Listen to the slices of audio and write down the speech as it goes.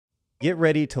Get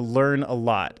ready to learn a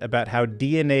lot about how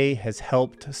DNA has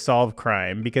helped solve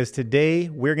crime, because today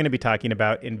we're going to be talking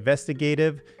about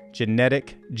investigative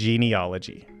genetic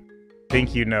genealogy. I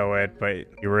think you know it, but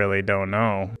you really don't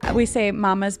know. We say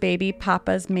mama's baby,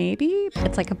 papa's maybe.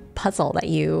 It's like a puzzle that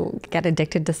you get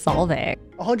addicted to solving.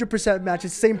 100%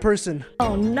 matches, same person.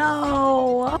 Oh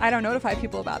no! I don't notify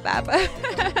people about that, but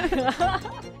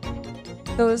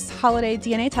those holiday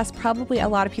DNA tests, probably a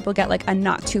lot of people get like a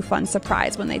not too fun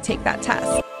surprise when they take that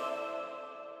test.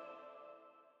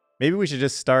 Maybe we should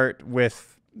just start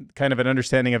with kind of an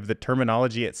understanding of the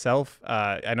terminology itself.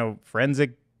 I know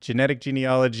forensic genetic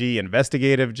genealogy,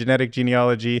 investigative genetic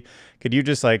genealogy. Could you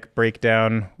just like break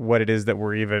down what it is that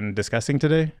we're even discussing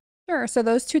today? Sure. So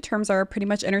those two terms are pretty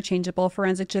much interchangeable: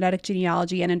 forensic genetic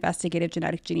genealogy and investigative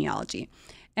genetic genealogy.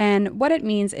 And what it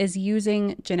means is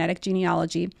using genetic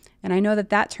genealogy. And I know that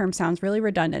that term sounds really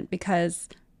redundant because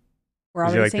we're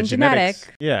already saying genetic,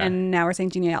 and now we're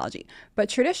saying genealogy. But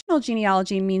traditional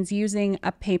genealogy means using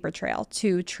a paper trail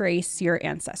to trace your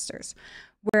ancestors,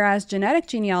 whereas genetic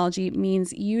genealogy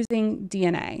means using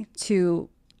DNA to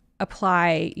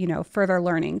apply, further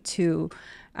learning to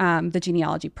the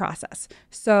genealogy process.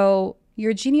 So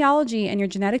your genealogy and your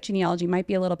genetic genealogy might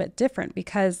be a little bit different,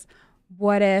 because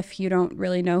what if you don't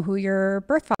really know who your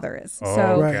birth father is? Oh,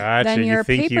 so gotcha. Then your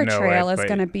paper trail is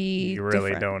going to be you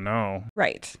really different. Don't know.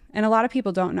 Right. And a lot of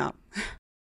people don't know.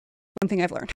 One thing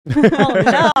I've learned.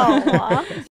 Oh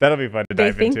no. That'll be fun to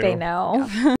dive into. They think they know.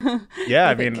 Yeah,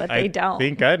 I think, mean, they don't.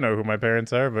 think I know who my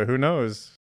parents are, but who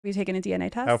knows? Have you taken a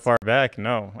DNA test? How far back?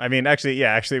 No. I mean,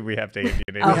 actually we have taken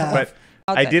DNA Oh. tests, but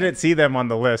I didn't see them on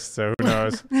the list, so who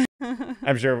knows?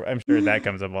 I'm sure that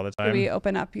comes up all the time. Should we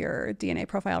open up your DNA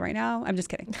profile right now? I'm just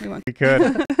kidding. We won't. We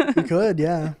could. We could,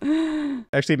 yeah.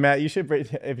 Actually, Matt, you should bring,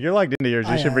 if you're logged into yours,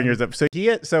 you should bring yours up.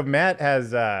 So Matt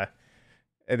has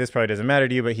and this probably doesn't matter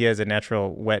to you, but he has a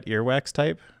natural wet earwax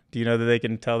type. Do you know that they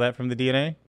can tell that from the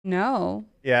DNA? No.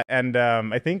 Yeah, and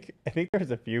I think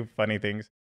there's a few funny things.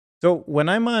 So when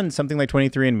I'm on something like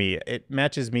 23andMe, it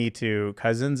matches me to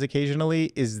cousins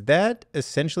occasionally. Is that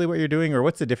essentially what you're doing, or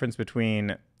what's the difference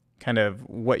between kind of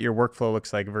what your workflow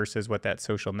looks like versus what that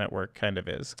social network kind of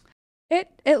is?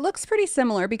 It looks pretty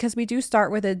similar, because we do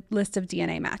start with a list of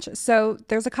DNA matches. So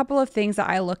there's a couple of things that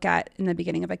I look at in the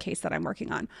beginning of a case that I'm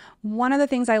working on. One of the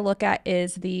things I look at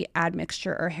is the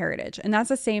admixture or heritage. And that's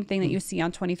the same thing that you see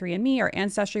on 23andMe or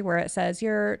Ancestry, where it says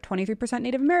you're 23%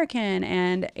 Native American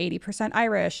and 80%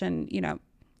 Irish. And,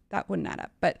 that wouldn't add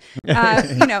up. But,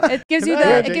 it gives you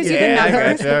the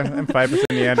numbers. I'm 5%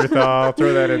 Neanderthal.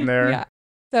 Throw that in there. Yeah.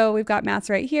 So we've got Matt's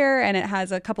right here, and it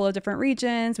has a couple of different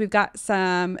regions. We've got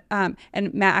some, and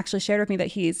Matt actually shared with me that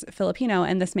he's Filipino,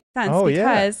 and this makes sense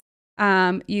because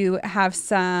you have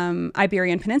some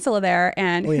Iberian Peninsula there,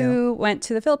 and who went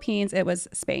to the Philippines? It was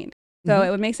Spain. So it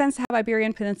would make sense to have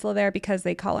Iberian Peninsula there because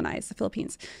they colonized the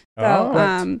Philippines.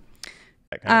 So,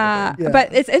 but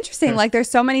it's interesting. Like, there's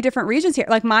so many different regions here.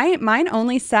 Like mine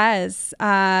only says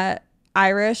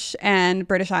Irish and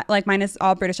British, like mine is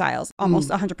all British Isles, almost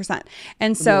 100%.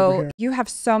 And so you have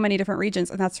so many different regions,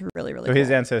 and that's really, really cool. So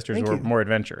his ancestors were more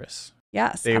adventurous.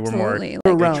 Yes, they absolutely.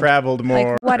 were more, they traveled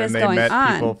more, what is and they going met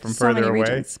on? people from so further many away.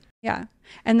 Regions. Yeah.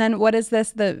 And then what is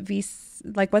this? The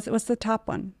what's the top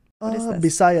one? What is this?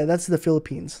 Bisaya, that's the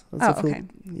Philippines. That's okay.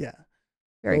 Yeah.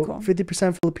 Very cool.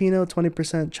 50% Filipino,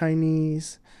 20%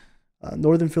 Chinese,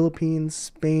 Northern Philippines,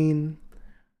 Spain,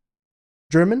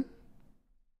 German.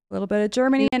 A little bit of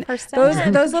Germany, and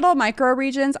those little micro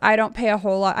regions, I don't pay a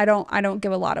whole lot. I don't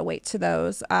give a lot of weight to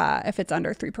those if it's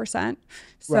under 3%.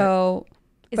 So,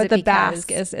 but the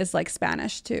Basque is like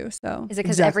Spanish too. So is it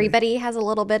because everybody has a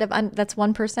little bit of that's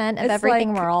 1% of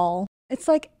everything? It's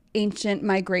like ancient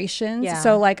migrations. Yeah.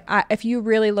 So like if you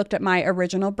really looked at my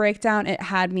original breakdown, it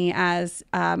had me as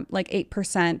like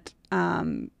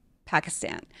 8%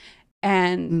 Pakistan,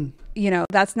 and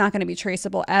that's not going to be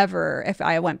traceable ever. If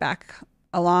I went back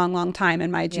a long time in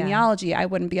my genealogy, I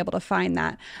wouldn't be able to find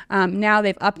that. Now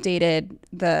they've updated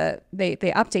they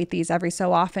update these every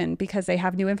so often because they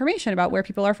have new information about where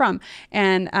people are from.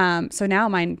 And so now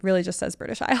mine really just says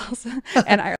British Isles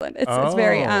and Ireland. It's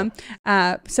very,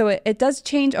 so it does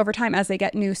change over time as they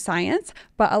get new science,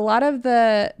 but a lot of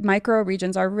the micro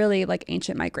regions are really like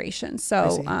ancient migration.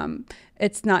 So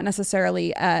it's not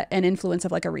necessarily an influence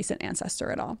of like a recent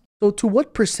ancestor at all. So to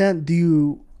what percent do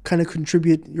you kind of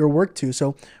contribute your work to?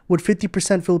 So would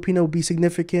 50% Filipino be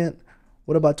significant?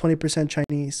 What about 20%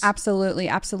 Chinese? Absolutely.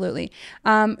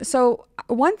 So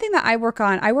one thing that I work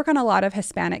on a lot of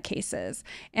Hispanic cases.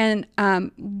 And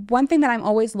one thing that I'm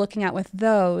always looking at with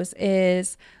those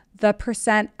is the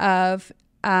percent of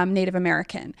Native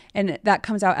American, and that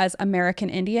comes out as American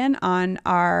Indian on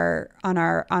our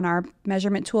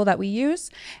measurement tool that we use.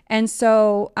 And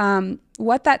so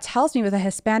what that tells me with a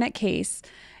Hispanic case,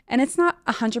 and it's not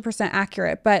 100%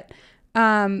 accurate, but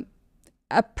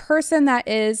a person that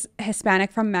is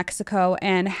Hispanic from Mexico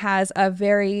and has a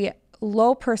very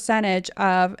low percentage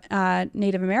of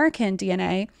Native American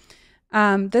DNA,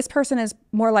 this person is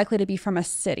more likely to be from a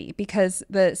city because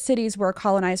the cities were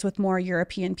colonized with more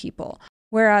European people.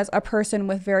 Whereas a person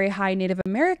with very high Native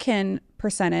American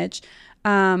percentage,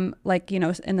 like, in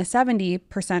the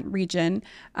 70% region,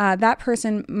 that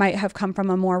person might have come from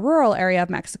a more rural area of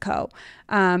Mexico.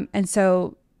 And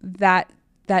so that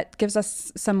gives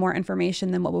us some more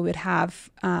information than what we would have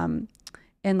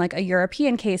in like a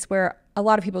European case where a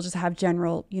lot of people just have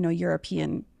general,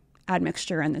 European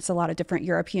admixture, and it's a lot of different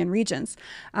European regions.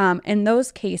 In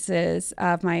those cases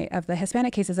of the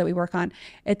Hispanic cases that we work on,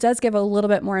 it does give a little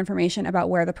bit more information about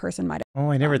where the person might have.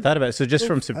 Oh, I never thought about it. So just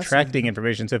from subtracting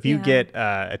information. So if you get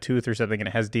a tooth or something and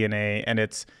it has DNA and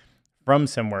it's from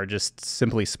somewhere just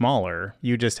simply smaller,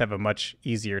 you just have a much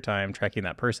easier time tracking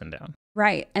that person down.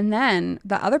 Right. And then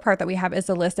the other part that we have is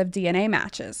a list of DNA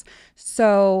matches.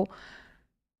 So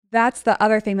that's the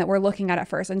other thing that we're looking at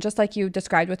first. And just like you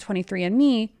described with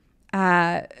 23andMe,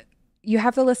 you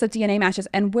have the list of DNA matches,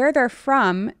 and where they're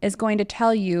from is going to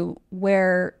tell you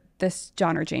where this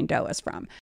John or Jane Doe is from.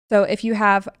 So if you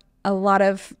have a lot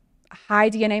of high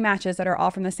DNA matches that are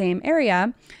all from the same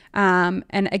area, and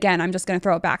again, I'm just going to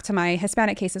throw it back to my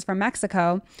Hispanic cases from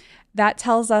Mexico, that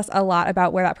tells us a lot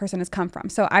about where that person has come from.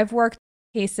 So I've worked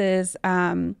cases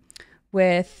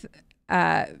with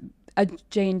a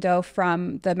Jane Doe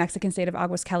from the Mexican state of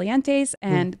Aguascalientes,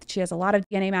 and she has a lot of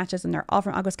DNA matches, and they're all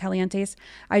from Aguascalientes.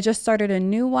 I just started a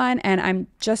new one, and I'm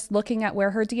just looking at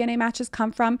where her DNA matches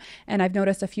come from, and I've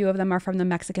noticed a few of them are from the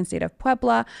Mexican state of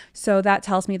Puebla, so that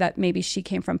tells me that maybe she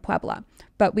came from Puebla.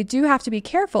 But we do have to be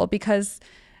careful because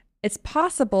it's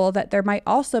possible that there might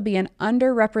also be an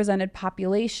underrepresented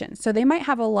population. So they might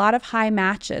have a lot of high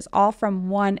matches all from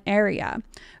one area,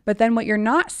 but then what you're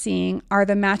not seeing are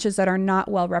the matches that are not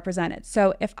well represented.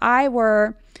 So if I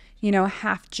were,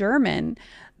 half German,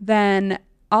 then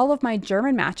all of my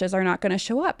German matches are not going to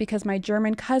show up because my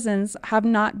German cousins have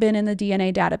not been in the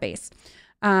DNA database.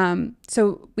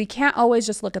 So we can't always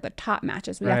just look at the top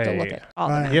matches. We have to look at all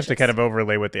the matches. You have to kind of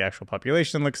overlay what the actual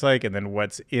population looks like, and then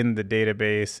what's in the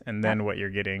database, and then what you're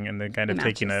getting, and then kind of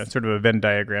taking a sort of a Venn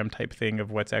diagram type thing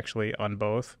of what's actually on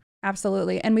both.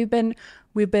 Absolutely. And we've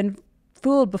been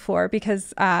fooled before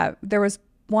because there was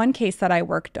one case that I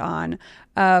worked on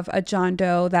of a John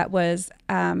Doe that was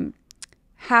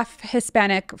half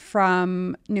Hispanic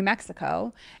from New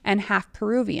Mexico and half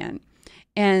Peruvian.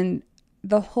 And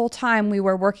the whole time we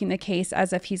were working the case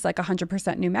as if he's like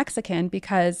 100% New Mexican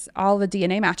because all the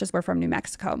DNA matches were from New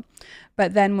Mexico.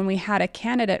 But then when we had a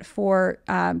candidate for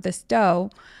this Doe,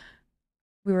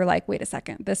 we were like, wait a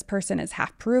second, this person is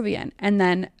half Peruvian. And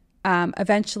then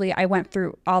eventually I went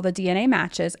through all the DNA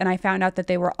matches and I found out that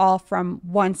they were all from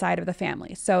one side of the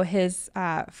family. So his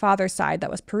father's side that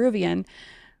was Peruvian,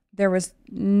 there was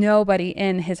nobody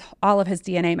in all of his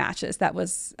DNA matches that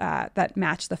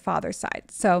matched the father's side.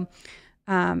 So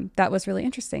that was really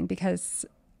interesting because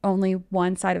only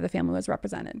one side of the family was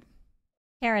represented.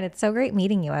 Karen, it's so great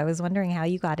meeting you. I was wondering how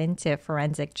you got into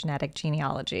forensic genetic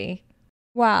genealogy.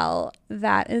 Well,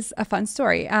 that is a fun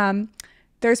story.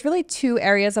 There's really two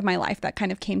areas of my life that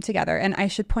kind of came together. And I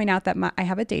should point out that I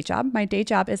have a day job. My day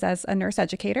job is as a nurse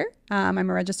educator. I'm a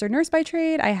registered nurse by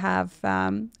trade. I've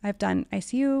done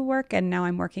ICU work, and now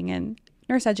I'm working in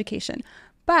nurse education.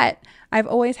 But I've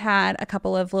always had a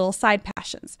couple of little side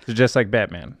passions. So just like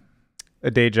Batman,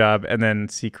 a day job and then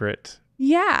secret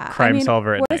crime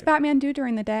solver at night. What does Batman do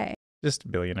during the day? Just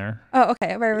billionaire. Oh,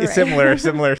 okay. Right. It's similar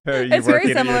to you it's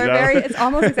very similar. It's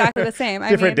almost exactly the same.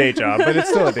 Different day job, but it's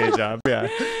still a day job. Yeah.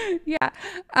 Yeah.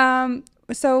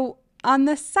 So on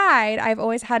the side, I've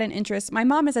always had an interest. My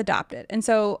mom is adopted. And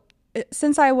so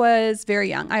since I was very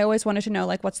young, I always wanted to know,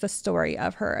 what's the story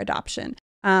of her adoption.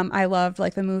 I loved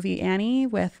the movie Annie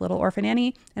with Little Orphan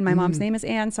Annie, and my mom's name is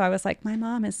Anne. So I was like, my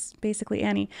mom is basically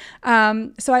Annie.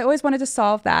 So I always wanted to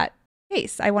solve that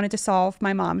case. I wanted to solve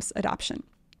my mom's adoption.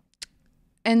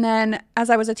 And then as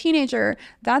I was a teenager,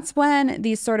 that's when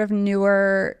these sort of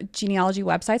newer genealogy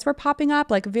websites were popping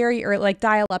up, very early,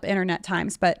 dial-up internet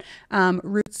times, but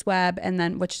RootsWeb, and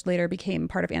then which later became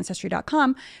part of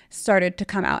Ancestry.com, started to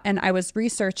come out. And I was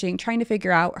researching, trying to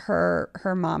figure out her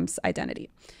mom's identity.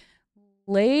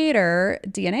 Later,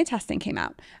 DNA testing came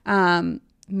out,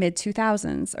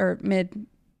 mid-2000s or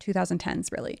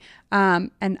mid-2010s, really.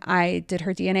 And I did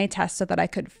her DNA test so that I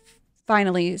could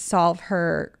finally solve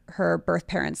her birth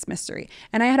parents mystery.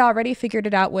 And I had already figured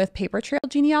it out with paper trail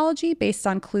genealogy based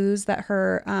on clues that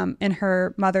her in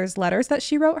her mother's letters that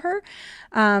she wrote her.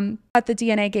 But the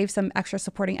DNA gave some extra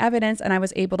supporting evidence, and I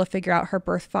was able to figure out her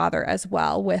birth father as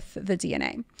well with the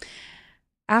DNA.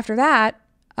 After that,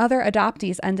 other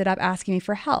adoptees ended up asking me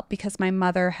for help because my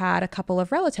mother had a couple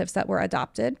of relatives that were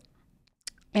adopted.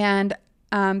 And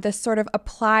this sort of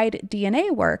applied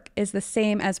DNA work is the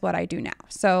same as what I do now.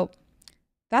 So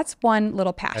that's one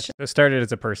little passion. It started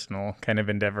as a personal kind of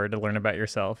endeavor to learn about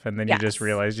yourself, and then you just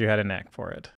realized you had a knack for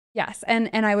it. Yes, and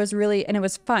I was really, and it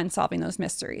was fun solving those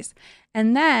mysteries.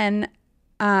 And then,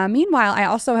 meanwhile, I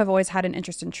also have always had an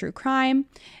interest in true crime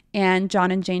and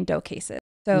John and Jane Doe cases.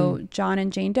 So John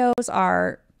and Jane Does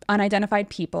are unidentified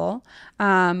people.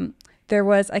 There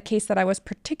was a case that I was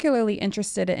particularly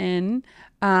interested in,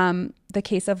 the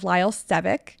case of Lyle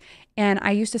Stevick, and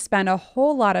I used to spend a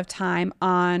whole lot of time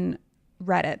on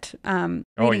Reddit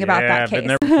reading about that case. Been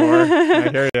there before. I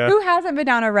hear ya. Who hasn't been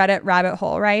down a Reddit rabbit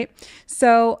hole, right?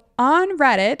 So on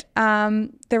Reddit,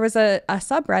 there was a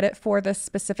subreddit for this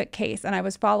specific case, and I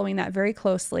was following that very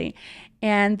closely.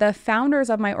 And the founders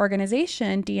of my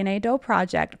organization, DNA Doe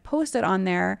Project, posted on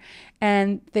there,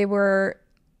 and they were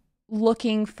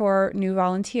looking for new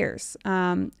volunteers,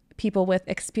 people with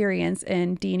experience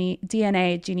in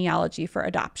DNA genealogy for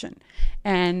adoption.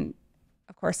 And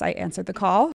of course, I answered the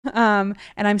call. And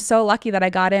I'm so lucky that I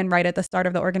got in right at the start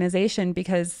of the organization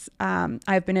because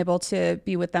I've been able to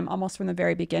be with them almost from the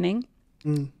very beginning.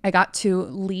 I got to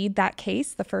lead that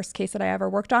case. The first case that I ever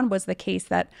worked on was the case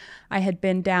that I had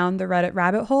been down the Reddit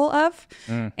rabbit hole of.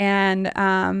 And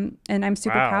I'm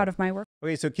super proud of my work.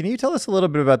 Okay, so can you tell us a little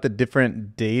bit about the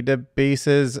different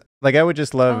databases? Like I would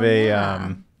just love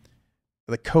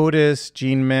the CODIS,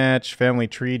 Gene Match, Family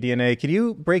Tree DNA. Can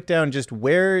you break down just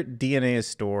where DNA is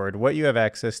stored, what you have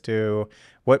access to,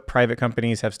 what private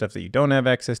companies have stuff that you don't have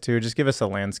access to? Just give us a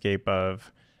landscape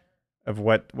of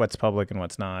what's public and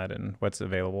what's not and what's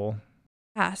available.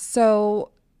 Yeah,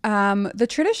 so the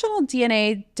traditional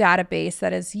DNA database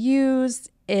that is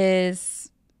used is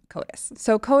CODIS.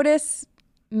 So CODIS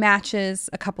matches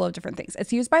a couple of different things.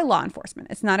 It's used by law enforcement.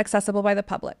 It's not accessible by the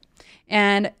public.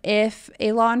 And if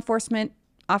a law enforcement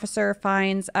officer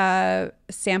finds a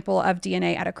sample of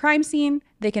DNA at a crime scene,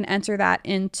 they can enter that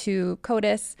into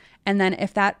CODIS. And then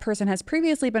if that person has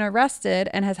previously been arrested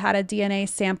and has had a DNA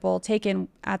sample taken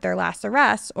at their last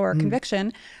arrest or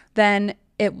conviction, then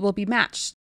it will be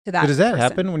matched to that. So does that person.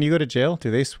 happen when you go to jail?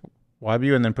 Do they swab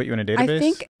you and then put you in a database? I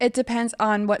think it depends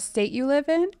on what state you live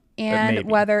in and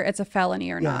whether it's a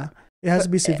felony or not. It has to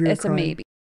be severe It's crime. a maybe.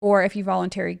 Or if you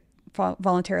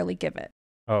voluntarily give it.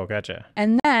 Oh, gotcha.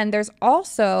 And then there's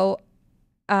also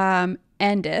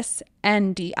NDIS,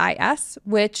 NDIS,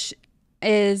 which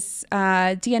is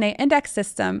a DNA index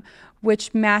system,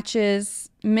 which matches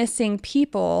missing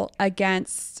people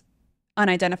against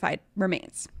unidentified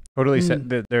remains. Totally.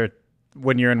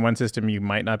 When you're in one system, you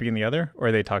might not be in the other,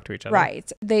 or they talk to each other? Right.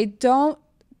 They don't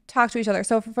talk to each other.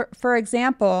 So for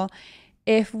example,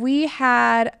 if we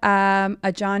had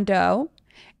a John Doe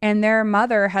and their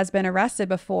mother has been arrested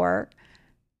before,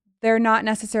 they're not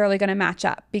necessarily going to match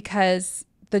up because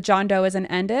the John Doe is in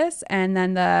NDIS and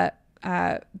then the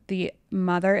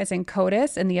mother is in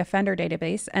CODIS in the offender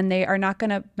database, and they are not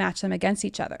going to match them against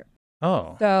each other.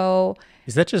 Oh. So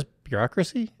is that just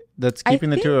bureaucracy that's keeping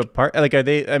the two apart? Like, are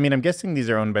they, I mean, I'm guessing these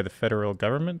are owned by the federal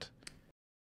government?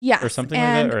 Yes. Or something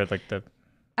like that? Or like the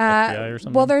FBI or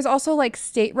something? Well, there's also like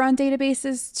state-run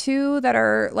databases too that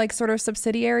are like sort of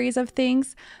subsidiaries of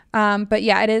things. But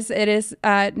yeah, it is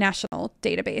a national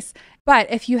database. But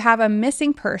if you have a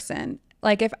missing person,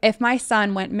 like if my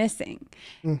son went missing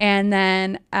and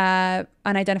then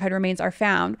unidentified remains are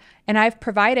found, and I've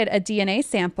provided a DNA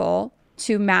sample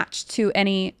to match to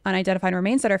any unidentified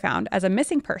remains that are found as a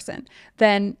missing person,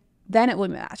 then it will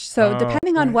match. So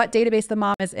depending on what database the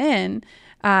mom is in,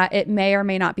 it may or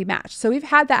may not be matched. So we've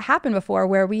had that happen before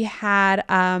where we had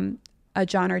a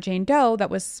John or Jane Doe that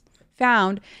was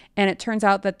found, and it turns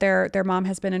out that their mom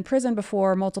has been in prison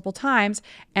before multiple times.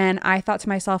 And I thought to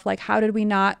myself, like, how did we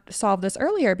not solve this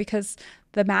earlier? Because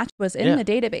the match was in the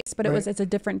database, but it's a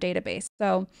different database.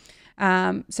 So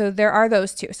so there are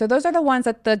those two. So those are the ones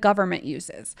that the government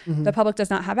uses. The public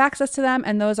does not have access to them,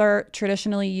 and those are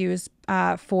traditionally used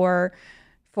for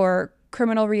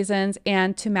criminal reasons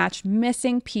and to match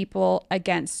missing people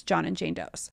against John and Jane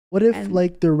Does. What if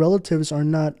like their relatives are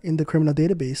not in the criminal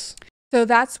database? So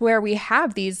that's where we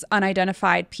have these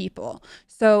unidentified people.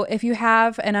 So if you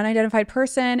have an unidentified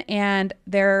person and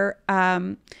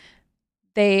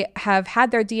they have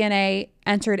had their DNA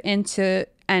entered into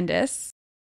NDIS,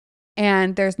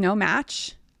 and there's no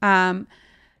match. And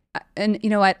you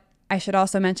know what? I should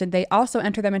also mention they also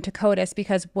enter them into CODIS,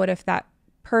 because what if that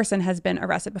person has been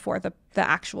arrested before, the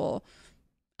actual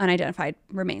unidentified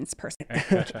remains person?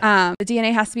 Gotcha. The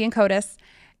DNA has to be in CODIS.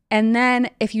 And then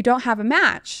if you don't have a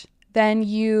match, then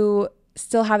you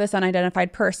still have this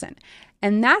unidentified person.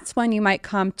 And that's when you might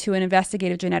come to an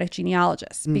investigative genetic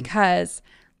genealogist, because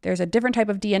there's a different type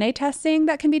of DNA testing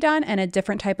that can be done and a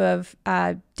different type of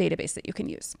database that you can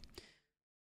use.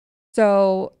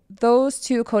 So those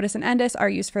two, CODIS and ENDIS, are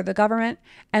used for the government.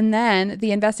 And then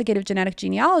the investigative genetic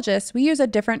genealogists, we use a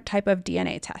different type of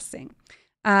DNA testing.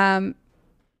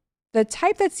 The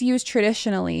type that's used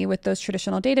traditionally with those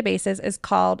traditional databases is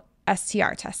called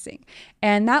STR testing.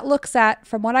 And that looks at,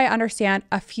 from what I understand,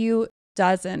 a few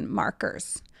dozen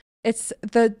markers. It's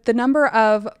the number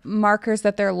of markers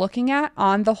that they're looking at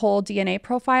on the whole DNA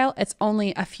profile. It's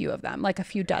only a few of them, like a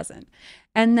few dozen.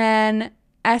 And then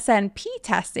SNP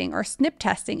testing or SNP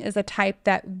testing is a type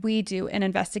that we do in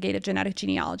investigative genetic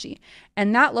genealogy.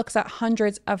 And that looks at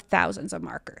hundreds of thousands of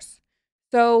markers.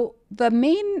 So the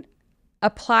main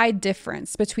applied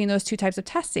difference between those two types of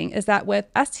testing is that with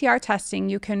STR testing,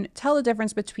 you can tell the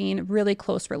difference between really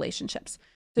close relationships.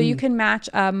 So you can match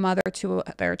a mother to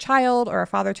their child or a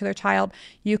father to their child.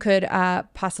 You could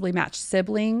possibly match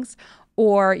siblings,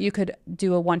 or you could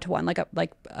do a one-to-one, like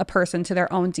a person to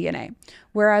their own DNA.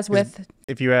 Whereas with,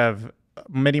 if you have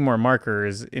many more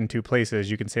markers in two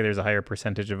places, you can say there's a higher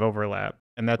percentage of overlap,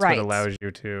 and that's what allows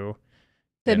you to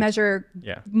measure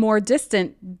more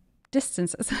distant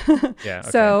distances. Yeah. Okay.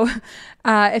 So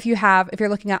if you're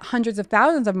looking at hundreds of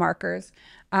thousands of markers,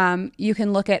 you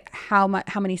can look at how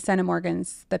many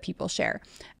centimorgans the people share,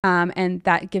 and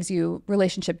that gives you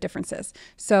relationship differences.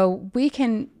 So we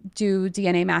can do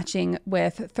DNA matching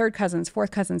with third cousins,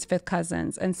 fourth cousins, fifth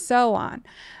cousins, and so on,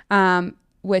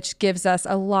 which gives us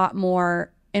a lot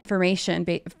more information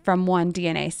from one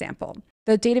DNA sample.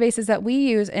 The databases that we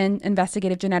use in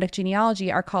investigative genetic genealogy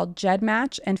are called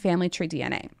GEDmatch and Family Tree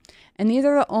DNA. And these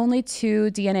are the only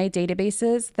two DNA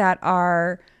databases that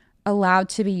are allowed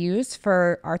to be used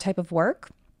for our type of work.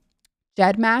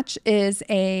 GEDmatch is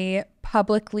it's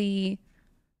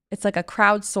like a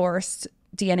crowdsourced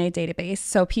DNA database.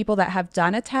 So people that have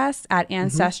done a test at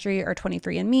Ancestry or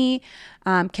 23andMe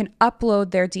can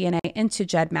upload their DNA into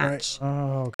GEDmatch. Right.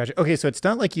 Oh, gotcha. Okay, so it's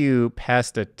not like you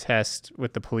passed a test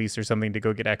with the police or something to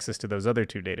go get access to those other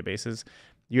two databases.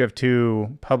 You have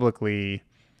two publicly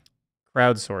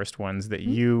crowdsourced ones that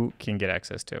you can get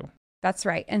access to. That's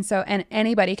right. And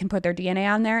anybody can put their DNA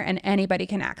on there and anybody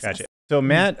can access. Gotcha. So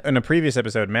Matt, in a previous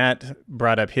episode, Matt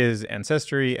brought up his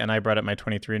Ancestry and I brought up my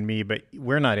 23andMe, but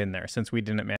we're not in there since we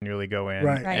didn't manually go in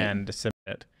and submit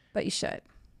it. But you should.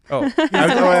 Oh,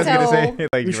 I was going to say,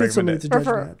 like, we should submit it to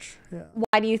GEDmatch. Yeah.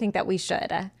 Why do you think that we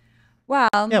should? Well,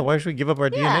 why should we give up our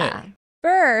DNA?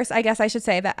 First, I guess I should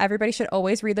say that everybody should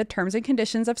always read the terms and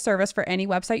conditions of service for any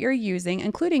website you're using,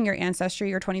 including your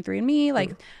Ancestry or 23andMe.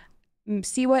 Like,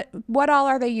 see what all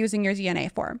are they using your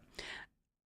DNA for.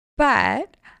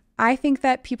 But I think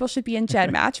that people should be in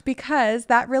GEDmatch because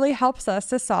that really helps us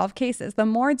to solve cases. The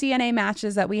more DNA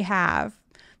matches that we have,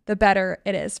 the better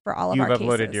it is for all of our cases. You've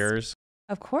uploaded yours?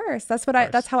 Of course.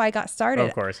 That's how I got started. Oh,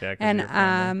 of course, yeah. And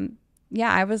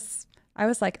I was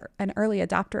like an early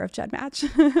adopter of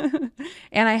GEDmatch.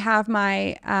 And I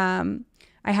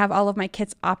have all of my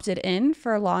kits opted in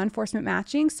for law enforcement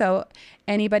matching. So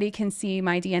anybody can see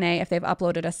my DNA if they've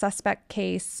uploaded a suspect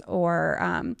case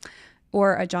or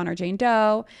a John or Jane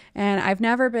Doe. And I've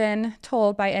never been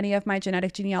told by any of my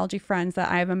genetic genealogy friends that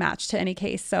I have a match to any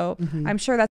case. So I'm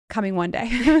sure that's coming one day.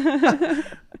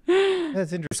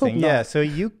 That's interesting. Yeah. So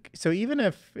even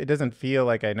if it doesn't feel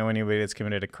like I know anybody that's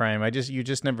committed a crime, you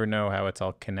just never know how it's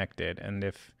all connected. And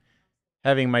if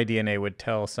having my DNA would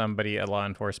tell somebody at law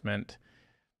enforcement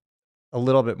a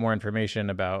little bit more information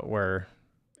about where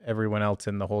everyone else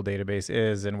in the whole database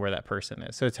is and where that person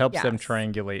is. So it helps them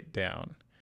triangulate down.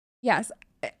 Yes.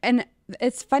 And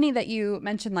it's funny that you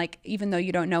mentioned, like, even though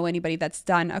you don't know anybody that's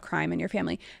done a crime in your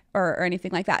family or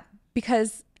anything like that,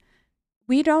 because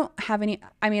we don't have any.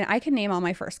 I mean, I can name all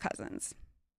my first cousins,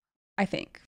 I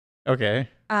think. Okay.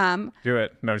 Do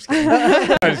it. No, I'm just kidding.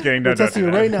 I'm just kidding. We're testing you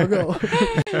right now. Go.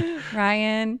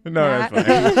 Ryan. No,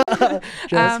 that's fine.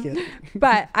 Just kidding.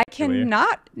 But I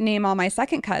cannot name all my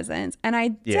second cousins, and I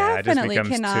definitely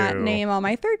cannot name all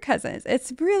my third cousins.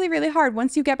 It's really, really hard.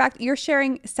 Once you get back, you're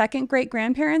sharing second great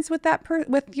grandparents with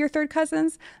with your third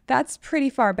cousins. That's pretty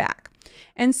far back.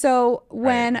 And so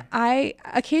when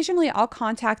I'll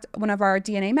contact one of our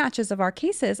DNA matches of our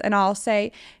cases, and I'll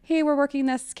say, hey, we're working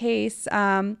this case.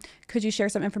 Could you share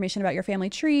some information about your family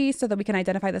tree so that we can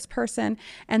identify this person?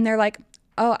 And they're like,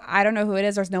 oh, I don't know who it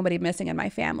is. There's nobody missing in my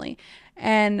family.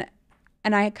 And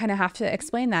I kind of have to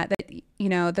explain that, you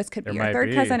know, this could be your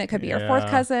third cousin. It could be your fourth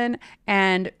cousin.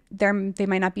 And they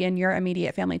might not be in your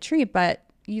immediate family tree, but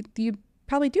you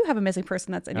probably do have a missing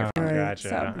person that's in your family. Gotcha.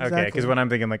 So, Okay, because when I'm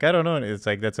thinking like, I don't know, it's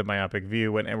like that's a myopic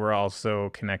view and we're all so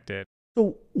connected.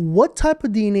 So what type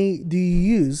of DNA do you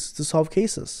use to solve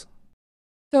cases?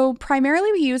 So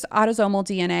primarily we use autosomal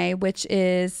DNA, which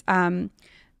is the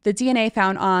DNA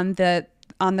found on the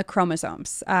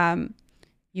chromosomes.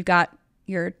 You've got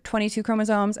your 22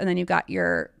 chromosomes, and then you've got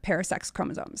your pair of sex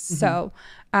chromosomes. So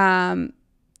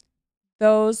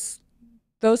those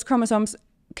chromosomes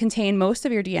contain most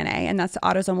of your DNA, and that's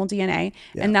autosomal DNA,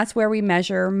 and that's where we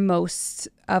measure most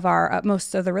of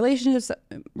the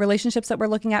relationships that we're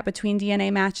looking at between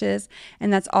DNA matches,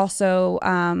 and that's also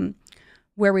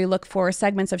where we look for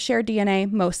segments of shared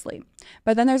DNA mostly.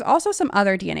 But then there's also some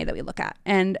other DNA that we look at,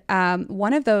 and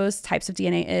one of those types of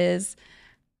DNA is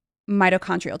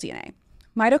mitochondrial DNA.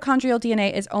 Mitochondrial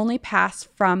DNA is only passed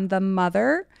from the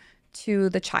mother to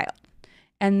the child,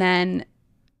 and then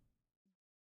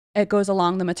it goes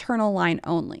along the maternal line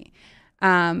only.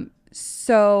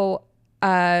 So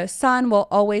a son will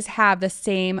always have the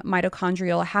same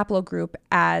mitochondrial haplogroup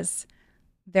as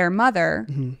their mother,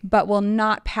 but will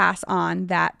not pass on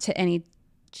that to any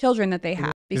children that they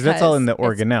have. Because that's all in the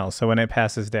organelle. So when it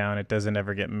passes down, it doesn't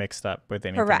ever get mixed up with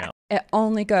anything else. It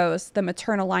only goes the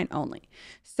maternal line only.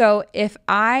 So if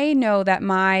I know that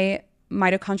my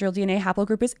mitochondrial DNA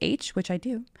haplogroup is H, which I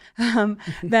do,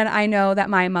 then I know that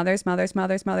my mother's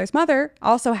mother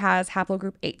also has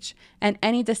haplogroup H, and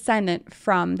any descendant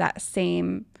from that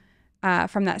same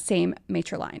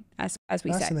matriline, as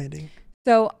we say. Fascinating.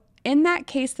 So in that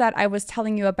case that I was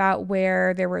telling you about,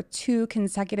 where there were 2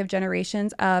 consecutive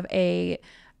generations of a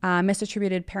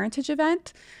misattributed parentage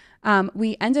event,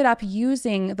 we ended up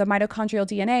using the mitochondrial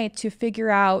DNA to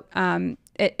figure out,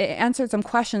 it answered some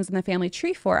questions in the family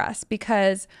tree for us,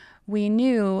 because we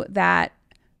knew that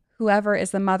whoever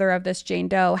is the mother of this Jane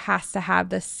Doe has to have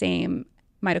the same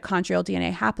mitochondrial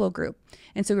DNA haplogroup.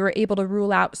 And so we were able to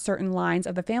rule out certain lines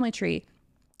of the family tree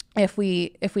if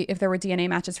there were DNA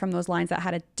matches from those lines that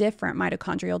had a different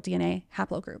mitochondrial DNA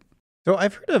haplogroup. So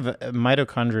I've heard of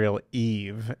mitochondrial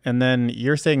Eve, and then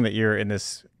you're saying that you're in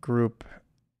this group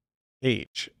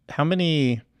H. How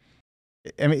many,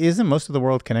 I mean, isn't most of the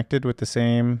world connected with the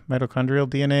same mitochondrial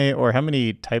DNA, or how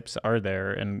many types are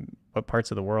there, and what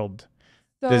parts of the world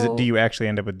do you actually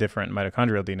end up with different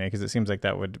mitochondrial DNA? Because it seems like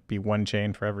that would be one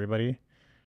chain for everybody.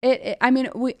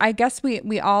 I guess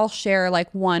we all share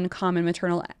like one common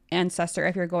maternal ancestor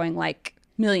if you're going like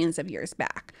millions of years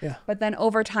back. Yeah. But then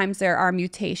over time there are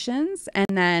mutations,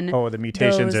 and then the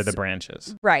mutations are the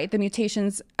branches. Right. The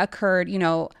mutations occurred, you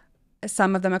know,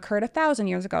 some of them occurred 1,000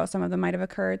 years ago, some of them might have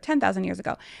occurred 10,000 years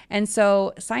ago. And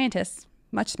so scientists,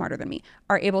 much smarter than me,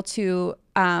 are able to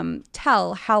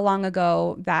tell how long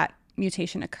ago that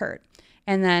mutation occurred.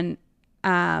 And then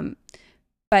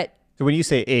So when you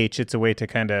say H, it's a way to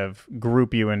kind of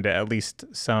group you into at least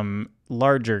some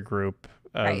larger group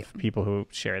of people who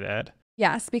share that.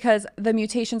 Yes, because the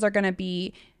mutations are going to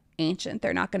be ancient.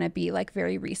 They're not going to be like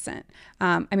very recent.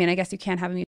 I mean, I guess you can have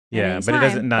a mutation. Yeah, but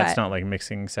it's not like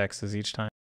mixing sexes each time.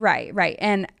 Right.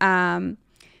 And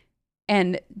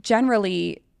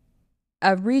generally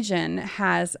a region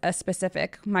has a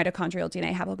specific mitochondrial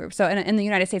DNA haplogroup. So in the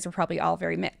United States, we're probably all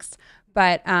very mixed.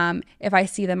 But if I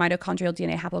see the mitochondrial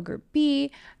DNA haplogroup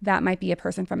B, that might be a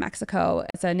person from Mexico.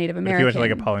 It's a Native American. If you went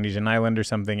to like a Polynesian island or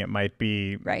something, it might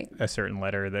be a certain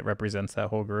letter that represents that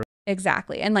whole group.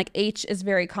 Exactly. And like H is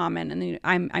very common. And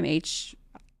I'm H.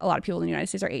 A lot of people in the United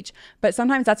States are H. But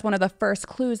sometimes that's one of the first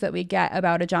clues that we get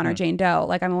about a John or Jane Doe.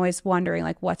 Like I'm always wondering,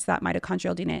 like, what's that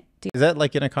mitochondrial DNA? Is that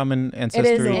like in a common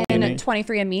ancestry DNA? It is in DNA?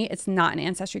 23andMe. It's not an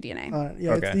ancestry DNA.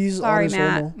 Yeah, Okay. these Sorry,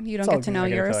 autosomal. Matt. You don't get to know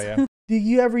yours. Do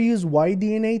you ever use Y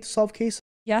DNA to solve cases?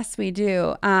 Yes, we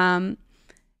do. One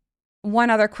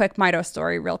other quick mito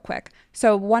story real quick.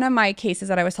 So one of my cases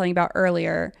that I was telling you about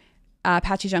earlier,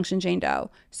 Apache Junction Jane Doe.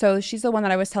 So she's the one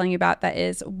that I was telling you about that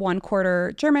is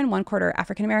 1/4 German, 1/4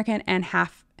 African-American, and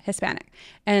half Hispanic.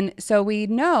 And so we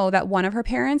know that one of her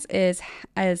parents is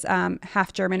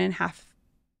half German and half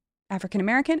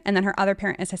African-American, and then her other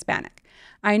parent is Hispanic.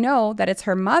 I know that it's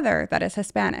her mother that is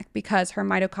Hispanic because her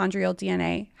mitochondrial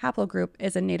DNA haplogroup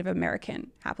is a Native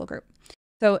American haplogroup.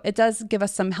 So it does give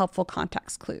us some helpful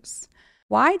context clues.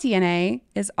 Y DNA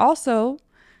is also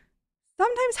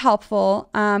sometimes helpful.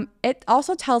 It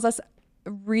also tells us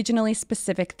regionally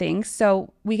specific things.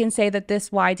 So we can say that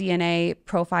this Y-DNA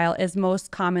profile is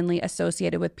most commonly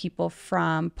associated with people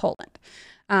from Poland.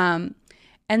 And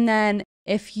then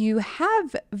if you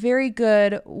have very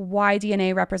good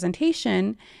Y-DNA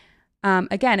representation,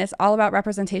 again, it's all about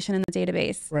representation in the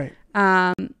database. Right.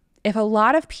 If a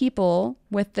lot of people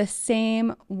with the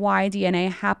same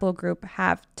Y-DNA haplogroup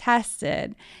have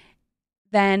tested,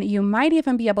 then you might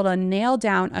even be able to nail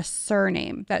down a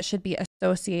surname that should be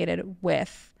associated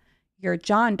with your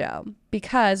John Doe,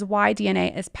 because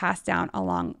Y-DNA is passed down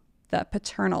along the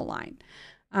paternal line.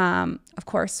 Of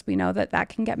course, we know that that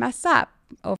can get messed up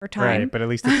over time. Right, but at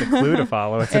least it's a clue to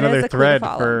follow. It's It another is a clue to thread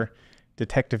follow. for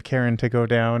Detective Karen to go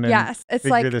down and Yes, it's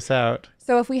figure like, this out.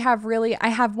 so if we have I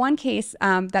have one case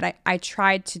that I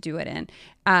tried to do it in.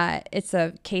 It's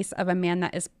a case of a man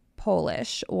that is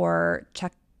Polish or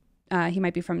Czech. He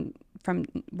might be from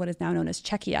what is now known as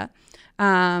Czechia.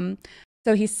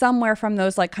 So he's somewhere from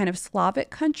those like kind of Slavic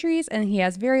countries, and he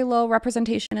has very low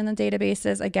representation in the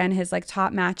databases. Again, his like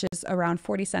top match is around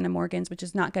 40 centimorgans, which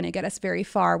is not going to get us very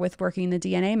far with working the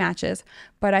DNA matches.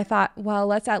 But I thought, well,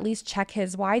 let's at least check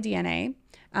his Y-DNA.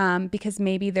 Because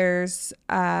maybe there's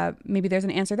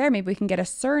an answer there. Maybe we can get a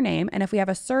surname. And if we have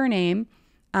a surname,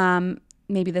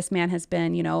 maybe this man has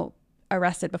been,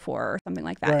 arrested before or something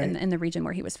like that, Right. in the region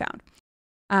where he was found.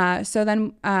 So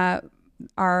then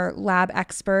our lab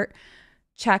expert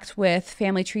checked with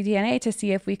family tree DNA to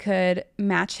see if we could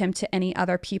match him to any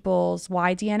other people's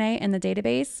Y-DNA in the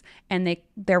database. And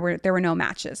there were no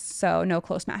matches, so no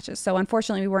close matches. So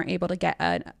unfortunately, we weren't able to get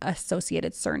an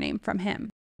associated surname from him.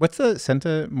 What's a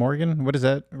centimorgan? What does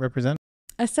that represent?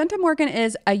 A centimorgan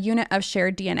is a unit of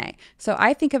shared DNA. So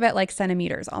I think of it like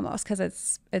centimeters almost, because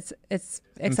it's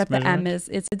except the M measurement?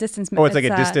 it's a distance. Oh, it's like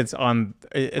a distance on.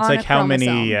 It's on like a how many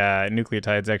chromosome.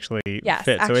 nucleotides actually Yes,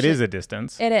 fit. So it actually, is a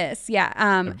distance. It is, yeah.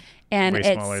 And way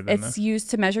smaller than it's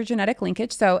used to measure genetic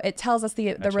linkage. So it tells us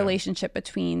the Gotcha. relationship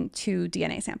between two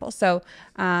DNA samples. So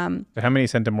But how many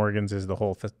centimorgans is the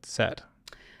whole set?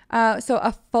 so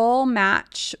a full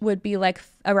match would be like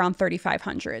around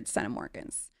 3,500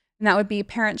 centimorgans. And that would be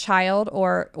parent-child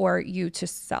or you to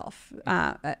self.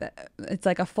 It's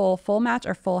like a full match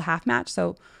or full half match.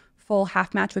 So full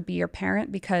half match would be your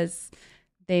parent, because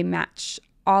they match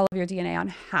all of your DNA on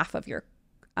half of your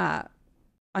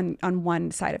on one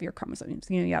side of your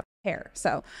chromosomes. You have hair.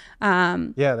 So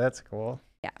Yeah, that's cool.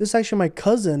 This is actually my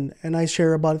cousin, and I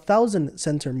share about 1,000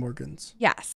 centimorgans.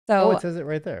 yes. Oh, So it says it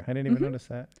right there. I didn't even notice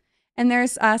that. and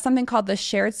there's something called the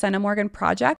Shared Centimorgan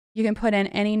Project. You can put in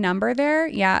any number there.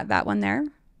 Yeah, that one there.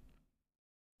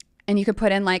 And you could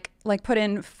put in like put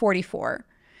in 44,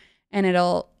 and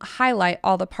it'll highlight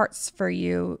all the parts for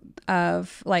you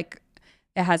of like,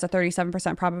 it has a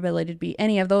 37% probability to be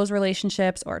any of those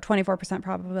relationships, or 24%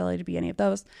 probability to be any of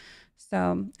those.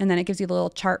 So, and then it gives you the little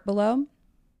chart below,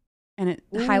 and it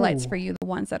highlights Ooh. for you the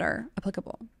ones that are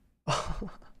applicable.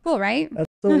 Cool, right? That's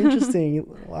so interesting.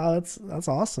 Wow, that's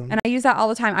awesome. And I use that all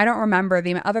the time. I don't remember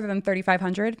other than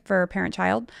 3,500 for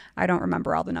parent-child. I don't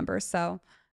remember all the numbers. So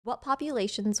What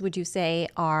populations would you say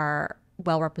are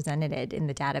well represented in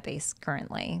the database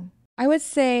currently? I would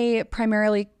say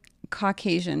primarily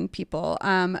Caucasian people,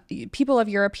 people of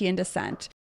European descent.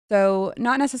 So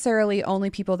not necessarily only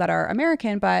people that are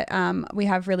American, but we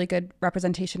have really good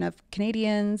representation of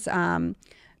Canadians,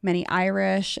 many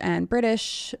Irish and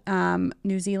British,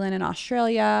 New Zealand and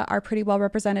Australia are pretty well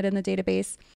represented in the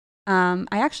database. I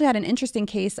actually had an interesting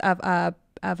case of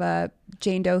a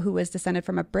Jane Doe who was descended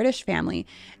from a British family,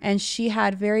 and she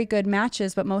had very good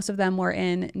matches, but most of them were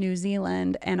in New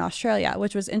Zealand and Australia,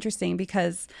 which was interesting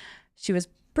because she was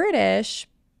British,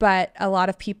 but a lot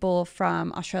of people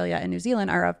from Australia and New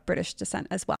Zealand are of British descent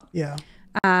as well. Yeah.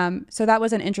 So that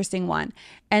was an interesting one.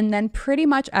 And then pretty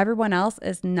much everyone else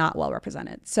is not well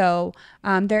represented. So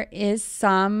there is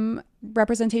some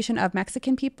representation of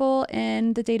Mexican people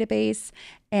in the database.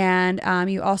 And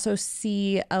you also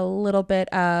see a little bit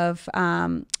of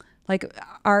like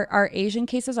our Asian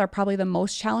cases are probably the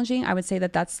most challenging. I would say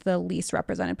that that's the least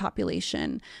represented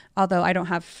population, although I don't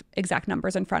have exact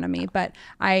numbers in front of me, but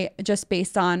I just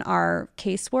based on our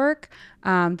casework,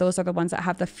 those are the ones that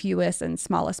have the fewest and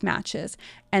smallest matches.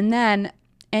 And then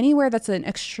anywhere that's an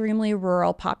extremely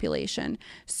rural population.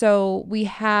 So we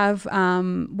have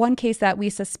one case that we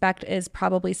suspect is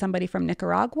probably somebody from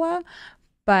Nicaragua,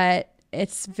 but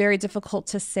it's very difficult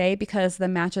to say because the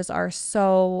matches are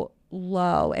so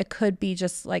low. It could be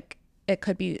just like,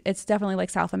 it's definitely like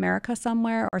South America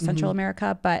somewhere or Central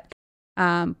America, but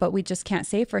we just can't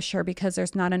say for sure because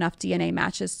there's not enough DNA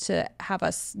matches to have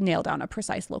us nail down a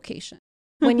precise location.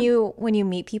 when you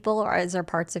meet people, or is there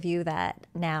parts of you that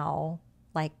now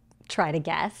like try to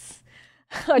guess?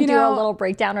 Or do a little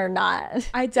breakdown or not?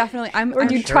 I definitely, or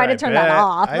do you try to turn that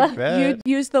off? You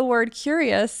used the word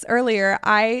curious earlier.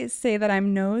 I say that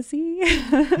I'm nosy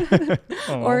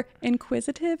or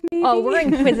inquisitive, maybe. Oh, we're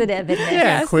inquisitive in this.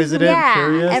 Yeah, inquisitive,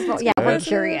 curious. We're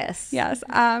curious. Yes,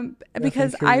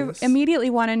 because I immediately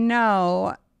want to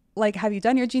know, like, have you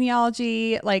done your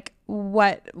genealogy? Like,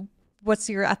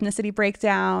 what's your ethnicity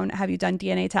breakdown? Have you done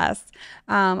DNA tests?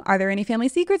 Are there any family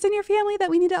secrets in your family that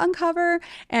we need to uncover?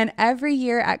 And every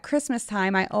year at Christmas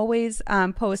time, I always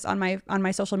post on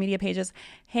my social media pages,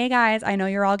 hey guys, I know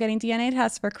you're all getting DNA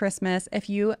tests for Christmas. If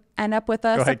you end up with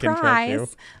a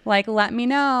surprise, like, let me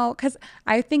know. Because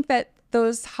I think that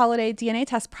those holiday DNA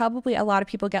tests, probably a lot of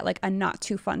people get like a not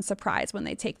too fun surprise when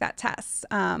they take that test.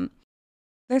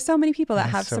 There's so many people that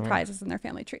have surprises in their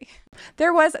family tree.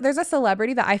 There's a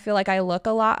celebrity that I feel like I look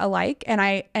a lot alike, and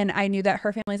I knew that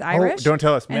her family's Irish. Oh, don't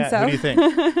tell us, Matt. Who do you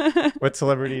think? What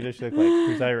celebrity does she look like?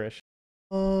 Who's Irish?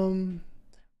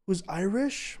 Who's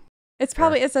Irish?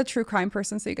 It's a true crime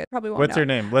person, so you guys probably won't know. What's her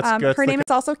name? Let's her name is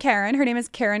also Karen. Her name is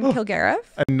Karen Kilgariff.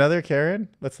 Another Karen?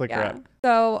 Let's look her up.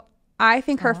 So I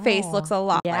think her face looks a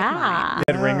lot like mine.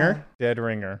 Dead ringer? Dead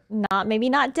ringer.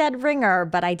 Maybe not dead ringer,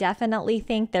 but I definitely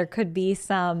think there could be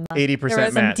some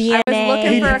 80% match. DNA. I was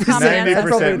looking for a common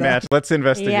 90% match. Let's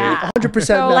investigate. Yeah.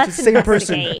 100% match. It's the same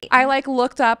person. I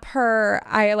looked up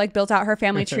I built out her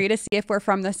family tree to see if we're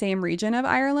from the same region of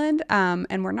Ireland.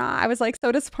 And we're not. I was like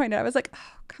so disappointed. I was like,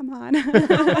 oh, come on.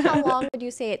 How long would you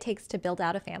say it takes to build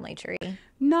out a family tree?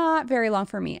 Not very long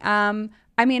for me.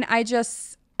 I mean, I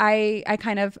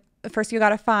kind of, first you got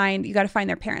to find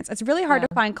their parents. It's really hard to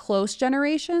find close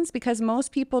generations because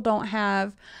most people don't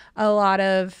have a lot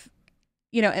of,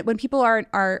 when people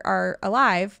are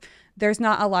alive, there's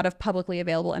not a lot of publicly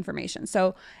available information.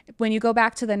 So when you go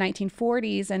back to the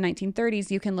 1940s and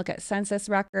 1930s, you can look at census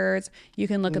records, you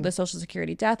can look at the Social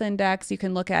Security Death Index, you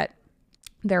can look at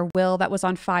their will that was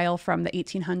on file from the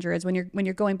 1800s. When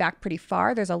you're going back pretty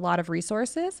far, there's a lot of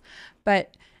resources.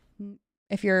 But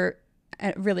if you're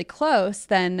really close,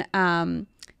 then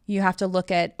you have to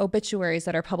look at obituaries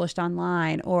that are published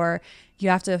online, or you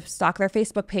have to stalk their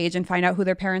Facebook page and find out who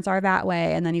their parents are that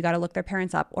way. And then you got to look their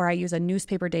parents up. Or I use a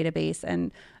newspaper database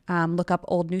and look up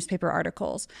old newspaper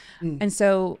articles. And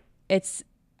so it's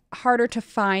harder to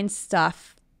find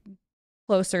stuff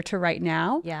closer to right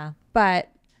now. Yeah. But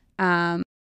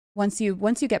once you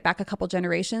get back a couple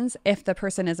generations, if the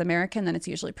person is American, then it's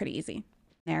usually pretty easy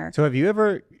there. So have you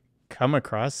ever come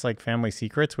across like family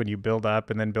secrets when you build up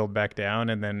and then build back down,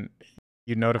 and then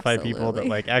you notify people that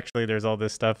like actually there's all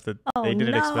this stuff that they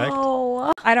didn't expect?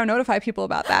 I don't notify people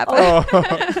about that.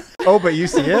 But but you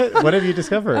see it? What have you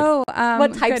discovered?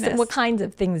 What kinds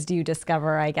of things do you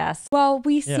discover, I guess? Well,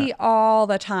 we see all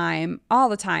the time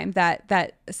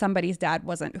that somebody's dad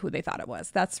wasn't who they thought it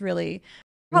was. That's really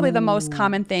probably the most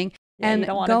common thing. Yeah, and you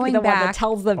don't want going to be the back, one that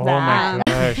tells them that.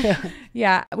 My gosh.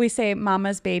 Yeah, we say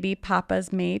mama's baby,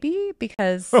 papa's maybe,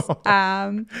 because you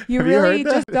Have really you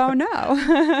heard just that? don't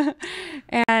know.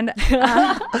 And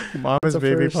Mama's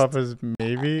baby, papa's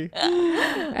maybe.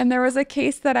 and there was a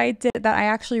case that I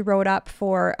actually wrote up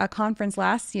for a conference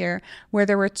last year where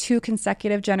there were 2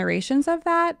 consecutive generations of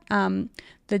that.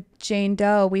 The Jane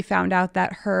Doe, we found out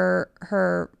that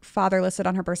her father listed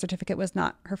on her birth certificate was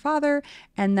not her father,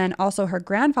 and then also her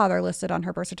grandfather listed on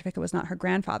her birth certificate was not her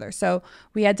grandfather. So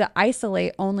we had to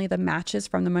isolate only the matches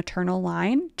from the maternal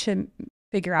line to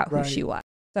figure out who she was.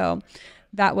 So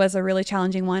that was a really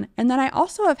challenging one. And then I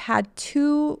also have had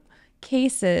 2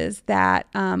 cases that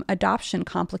adoption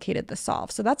complicated the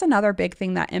solve. So that's another big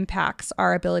thing that impacts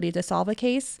our ability to solve a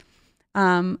case.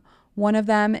 One of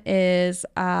them is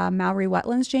Maori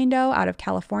Wetlands Jane Doe out of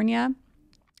California.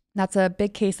 That's a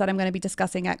big case that I'm going to be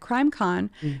discussing at CrimeCon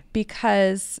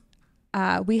because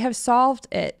we have solved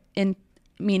it,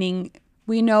 meaning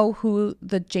we know who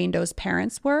the Jane Doe's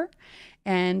parents were,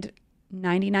 and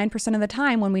 99% of the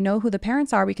time when we know who the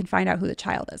parents are, we can find out who the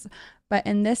child is. But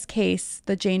in this case,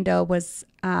 the Jane Doe was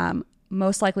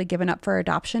most likely given up for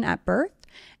adoption at birth.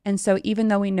 And so even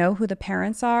though we know who the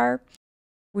parents are,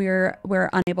 we're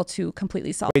unable to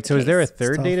completely solve the so case. Is there a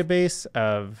third database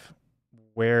of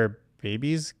where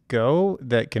babies go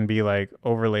that can be like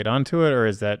overlaid onto it, or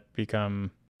has that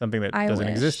become something that doesn't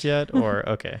exist yet? Or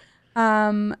okay.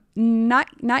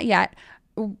 Not yet.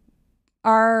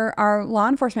 Our law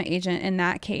enforcement agent in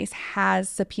that case has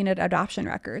subpoenaed adoption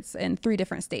records in 3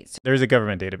 different states. There's a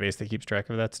government database that keeps track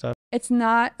of that stuff. It's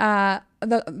not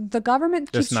the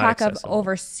government keeps track of accessible.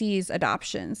 overseas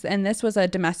adoptions, and this was a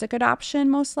domestic adoption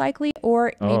most likely,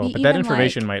 or maybe but even that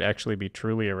information might actually be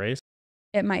truly erased.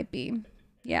 It might be.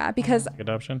 Yeah, because Good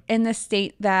option. in the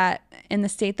state that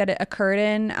it occurred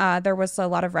in, there was a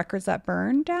lot of records that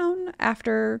burned down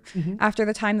after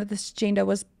the time that this Jane Doe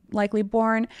was likely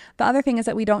born. The other thing is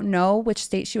that we don't know which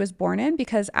state she was born in,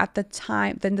 because at the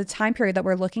time period that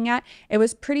we're looking at, it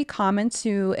was pretty common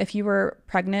to, if you were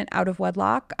pregnant out of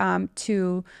wedlock,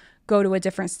 to go to a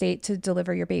different state to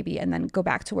deliver your baby and then go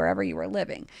back to wherever you were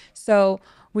living. So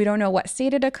we don't know what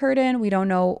state it occurred in. We don't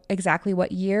know exactly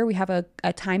what year. We have a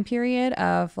time period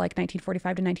of like 1945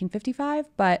 to 1955,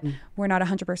 but we're not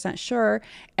 100% sure.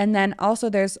 And then also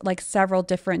there's like several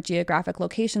different geographic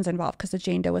locations involved, because the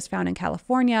Jane Doe was found in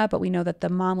California, but we know that the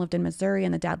mom lived in Missouri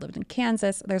and the dad lived in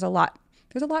Kansas. There's a lot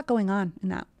going on in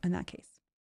that case.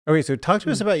 Okay, so talk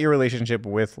to us about your relationship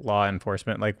with law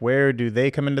enforcement. Like, where do they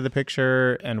come into the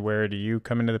picture, and where do you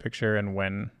come into the picture, and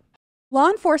when? Law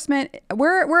enforcement,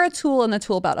 we're a tool in the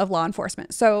tool belt of law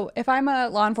enforcement. So if I'm a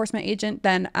law enforcement agent,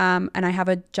 then and I have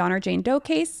a John or Jane Doe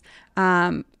case,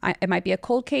 it might be a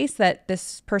cold case that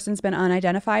this person's been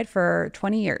unidentified for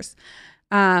 20 years,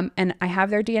 and I have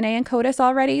their DNA and CODIS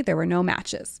already. There were no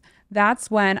matches.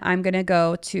 That's when I'm going to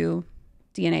go to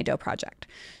DNA Doe Project.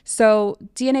 So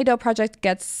DNA Doe Project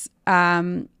gets,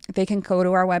 they can go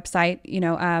to our website.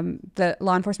 The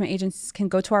law enforcement agents can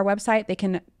go to our website. They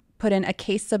can put in a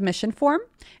case submission form,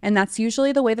 and that's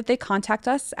usually the way that they contact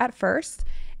us at first.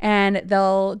 And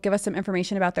they'll give us some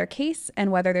information about their case and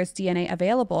whether there's DNA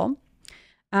available.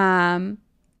 And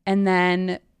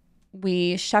then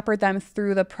we shepherd them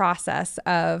through the process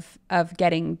of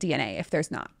getting DNA if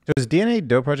there's not. So is DNA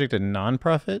Doe Project a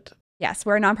nonprofit? Yes,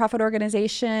 we're a nonprofit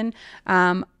organization.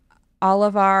 All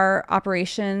of our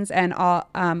operations and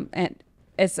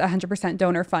it's 100%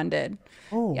 donor funded.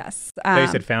 Oh, yes. You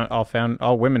said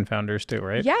all women founders too,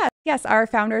 right? Yes. Our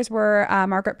founders were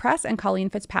Margaret Press and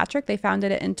Colleen Fitzpatrick. They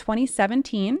founded it in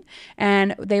 2017,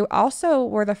 and they also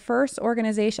were the first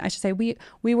organization. I should say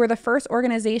we were the first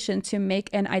organization to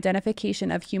make an identification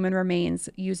of human remains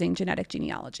using genetic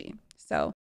genealogy.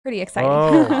 So pretty exciting.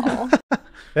 Oh.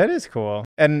 That is cool.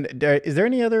 And is there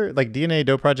any other, like DNA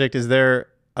Doe Project, is there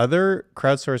other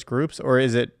crowdsourced groups, or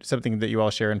is it something that you all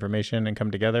share information and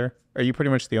come together? Are you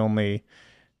pretty much the only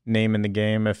name in the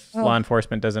game if law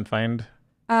enforcement doesn't find?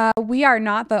 We are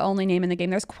not the only name in the game.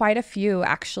 There's quite a few,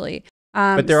 actually.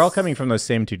 But they're all coming from those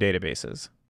same two databases.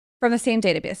 From the same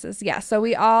databases, yeah. So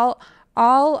we all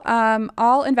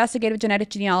investigative genetic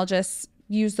genealogists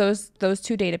use those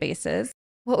two databases.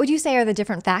 What would you say are the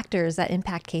different factors that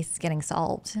impact cases getting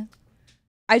solved?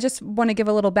 I just want to give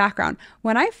a little background.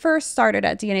 When I first started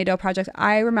at DNA Doe Project,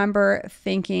 I remember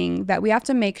thinking that we have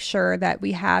to make sure that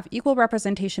we have equal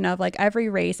representation of like every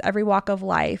race, every walk of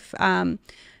life.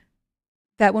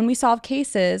 That when we solve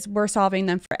cases, we're solving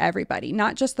them for everybody,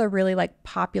 not just the really like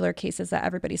popular cases that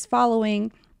everybody's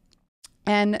following.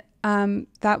 And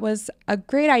that was a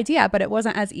great idea, but it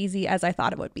wasn't as easy as I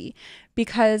thought it would be,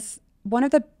 because one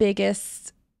of the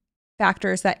biggest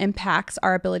factors that impacts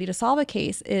our ability to solve a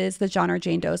case is the John or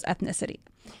Jane Doe's ethnicity.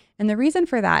 And the reason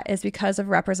for that is because of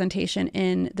representation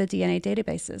in the DNA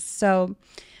databases. So,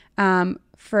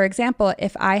 for example,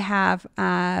 if I have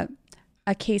a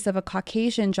case of a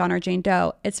Caucasian John or Jane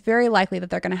Doe, it's very likely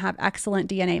that they're going to have excellent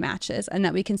DNA matches and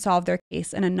that we can solve their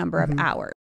case in a number of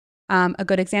hours. A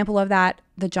good example of that,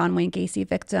 the John Wayne Gacy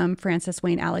victim, Francis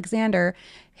Wayne Alexander,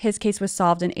 his case was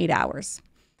solved in 8 hours.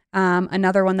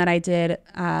 Another one that I did,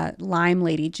 Lyme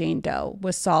Lady Jane Doe,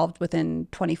 was solved within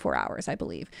 24 hours, I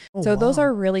believe. So those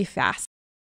are really fast.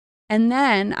 And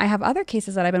then I have other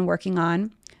cases that I've been working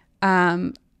on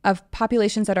of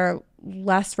populations that are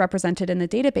less represented in the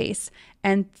database,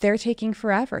 and they're taking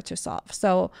forever to solve.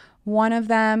 So one of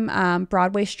them,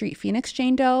 Broadway Street Phoenix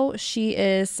Jane Doe, she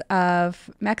is of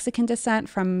Mexican descent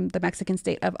from the Mexican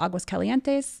state of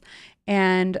Aguascalientes,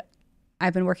 and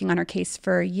I've been working on her case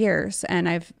for years, and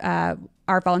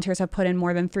our volunteers have put in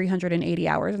more than 380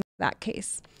 hours in that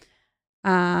case.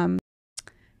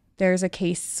 There's a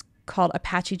case called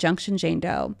Apache Junction Jane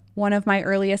Doe, one of my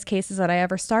earliest cases that I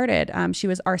ever started. She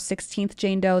was our 16th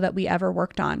Jane Doe that we ever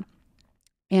worked on.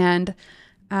 And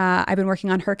I've been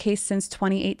working on her case since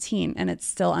 2018, and it's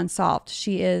still unsolved.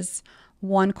 She is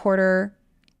 1/4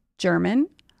 German,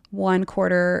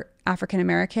 1/4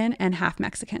 African-American, and half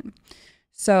Mexican.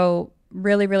 So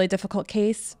really, really difficult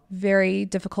case, very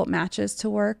difficult matches to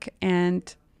work.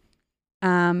 And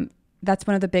that's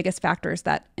one of the biggest factors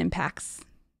that impacts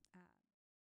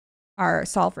our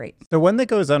solve rate. So one that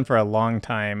goes on for a long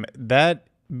time, that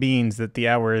means that the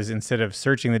hours, instead of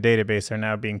searching the database, are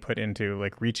now being put into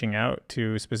like reaching out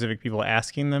to specific people,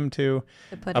 asking them to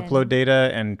upload data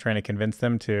and trying to convince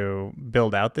them to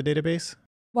build out the database?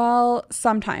 Well,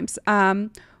 sometimes.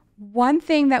 One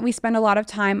thing that we spend a lot of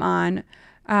time on,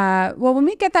 well, when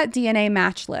we get that DNA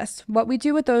match list, what we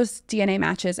do with those DNA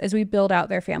matches is we build out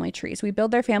their family trees. We build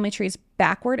their family trees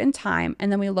backward in time,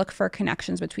 and then we look for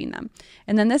connections between them.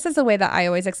 And then this is the way that I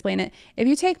always explain it. If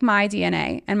you take my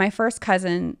DNA and my first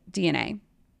cousin DNA,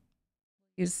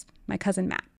 use my cousin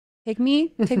Matt. Take me,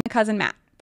 take my cousin Matt.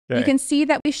 Okay. You can see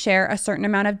that we share a certain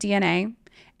amount of DNA,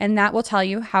 and that will tell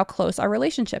you how close our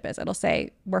relationship is. It'll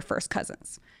say we're first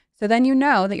cousins. So then you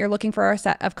know that you're looking for a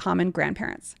set of common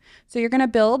grandparents. So you're going to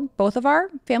build both of our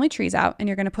family trees out, and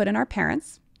you're going to put in our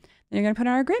parents, and you're going to put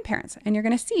in our grandparents, and you're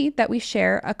going to see that we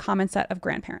share a common set of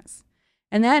grandparents.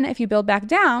 And then if you build back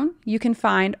down, you can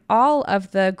find all of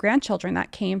the grandchildren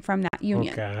that came from that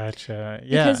union. Oh, gotcha.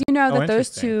 Yeah. Because you know that those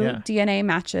two DNA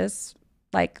matches,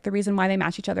 like the reason why they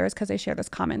match each other is because they share this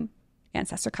common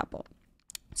ancestor couple.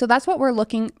 So that's what we're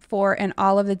looking for in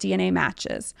all of the DNA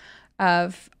matches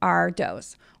of our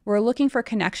does. We're looking for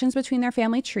connections between their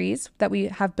family trees that we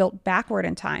have built backward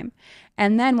in time.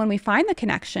 And then when we find the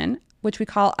connection, which we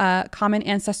call a common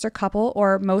ancestor couple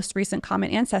or most recent common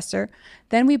ancestor,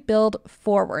 then we build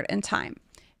forward in time.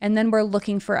 And then we're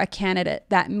looking for a candidate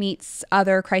that meets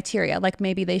other criteria, like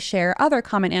maybe they share other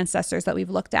common ancestors that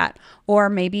we've looked at, or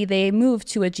maybe they moved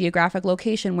to a geographic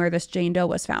location where this Jane Doe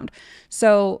was found.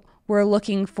 So we're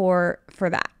looking for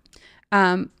that.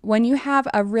 When you have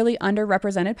a really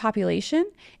underrepresented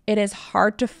population, it is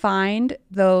hard to find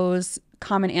those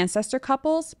common ancestor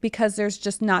couples because there's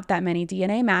just not that many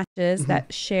DNA matches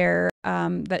that share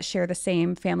the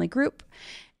same family group.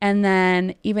 And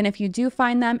then even if you do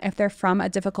find them, if they're from a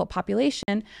difficult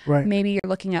population, maybe you're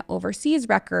looking at overseas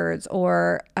records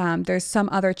or there's some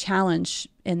other challenge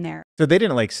in there. So they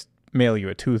didn't like mail you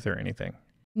a tooth or anything?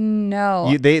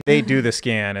 No. They do the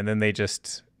scan and then they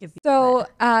just... So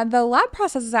the lab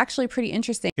process is actually pretty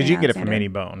interesting. Because you can get it from any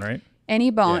bone, right?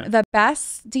 Any bone. Yeah. The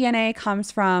best DNA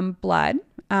comes from blood.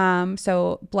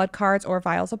 So blood cards or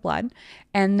vials of blood.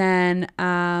 And then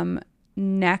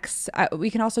next, we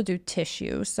can also do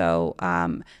tissue. So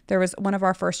there was one of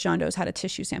our first John Does had a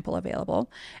tissue sample available.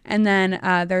 And then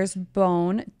there's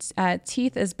bone.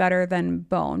 Teeth is better than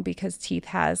bone because teeth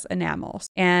has enamel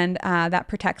and that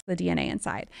protects the DNA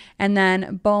inside. And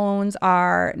then bones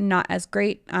are not as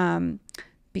great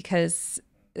because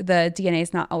the DNA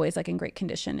is not always like in great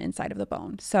condition inside of the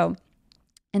bone. So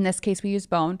in this case, we use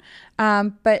bone.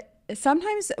 But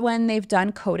sometimes when they've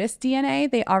done CODIS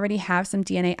DNA, they already have some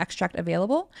DNA extract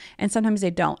available, and sometimes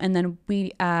they don't. And then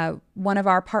one of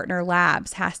our partner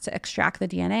labs has to extract the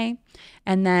DNA,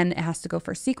 and then it has to go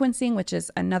for sequencing, which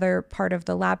is another part of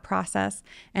the lab process,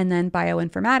 and then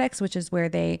bioinformatics, which is where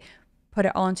they put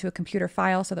it all into a computer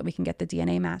file so that we can get the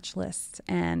DNA match list,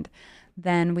 and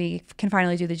then we can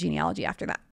finally do the genealogy after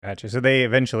that. Gotcha. So they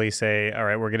eventually say, all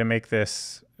right, we're going to make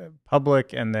this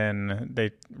public, and then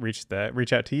they reach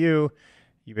out to you.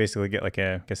 You basically get like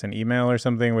an email or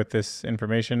something with this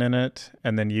information in it,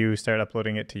 and then you start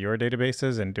uploading it to your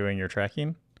databases and doing your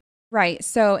tracking. Right.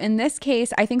 So in this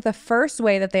case, I think the first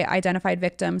way that they identified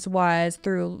victims was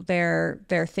through their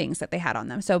things that they had on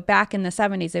them. So back in the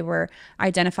 70s, they were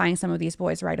identifying some of these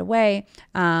boys right away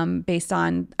based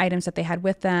on items that they had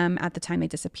with them at the time they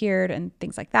disappeared and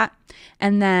things like that.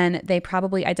 And then they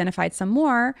probably identified some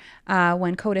more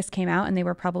when CODIS came out, and they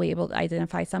were probably able to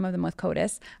identify some of them with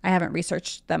CODIS. I haven't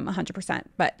researched them 100%,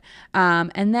 but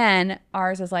and then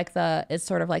ours is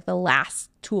sort of like the last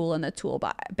tool in the tool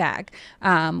bag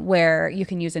where you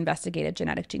can use investigative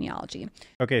genetic genealogy.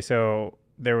 Okay, so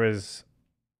there was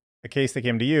a case that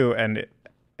came to you and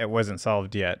it wasn't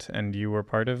solved yet, and you were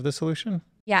part of the solution?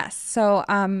 Yes. So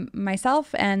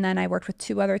myself, and then I worked with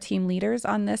two other team leaders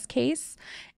on this case.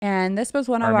 And this was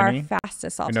one Harmony, of our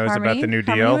fastest solves. Who knows Harmony, about the new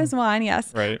deal? Harmony was one,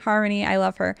 yes. Right. Harmony, I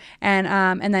love her.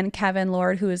 And then Kevin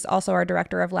Lord, who is also our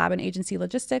director of lab and agency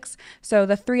logistics. So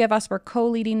the three of us were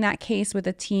co-leading that case with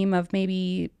a team of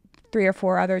maybe 3 or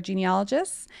 4 other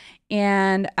genealogists.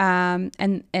 And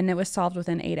it was solved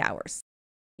within 8 hours.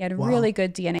 You had really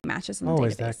good DNA matches in the database. Oh,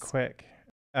 is that quick?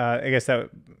 I guess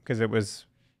that because it was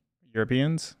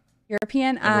Europeans?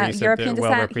 European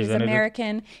descent. He's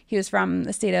American. He was from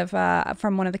the state of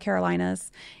from one of the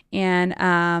Carolinas, and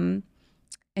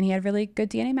he had really good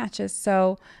DNA matches.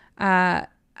 So I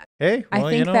think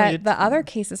that the other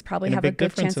cases probably have a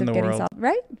good chance of getting solved,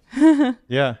 right?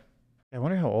 Yeah, I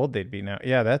wonder how old they'd be now.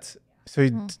 Yeah, that's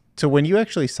so. So when you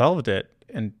actually solved it,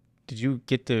 and did you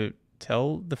get to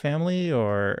tell the family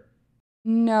or?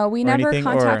 No, we never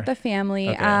contact the family.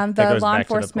 Okay. The law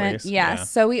enforcement, yes. Yeah.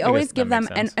 So we always give them,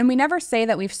 and we never say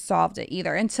that we've solved it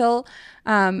either until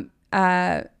they've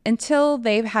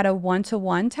had a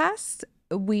 1-to-1 test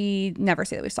we never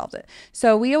say that we solved it.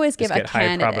 So we always give a high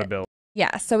candidate. probability.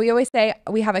 Yeah. So we always say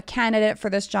we have a candidate for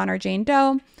this John or Jane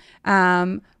Doe.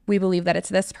 We believe that it's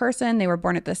this person. They were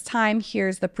born at this time.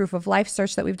 Here's the proof of life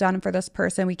search that we've done for this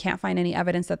person. We can't find any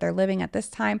evidence that they're living at this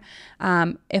time.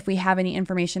 If we have any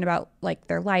information about like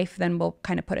their life, then we'll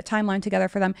kind of put a timeline together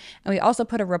for them. And we also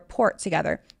put a report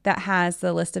together that has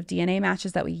the list of DNA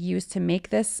matches that we use to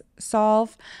make this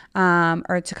solve,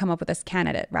 or to come up with this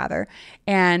candidate rather,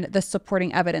 and the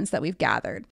supporting evidence that we've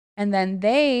gathered. And then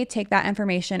they take that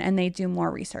information and they do more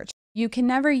research. You can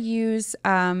never use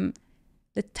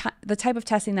the type of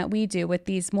testing that we do with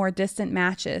these more distant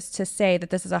matches to say that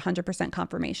this is 100%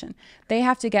 confirmation. They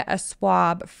have to get a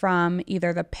swab from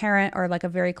either the parent or like a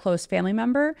very close family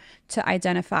member to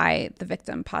identify the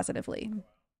victim positively.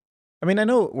 I mean, I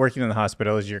know working in the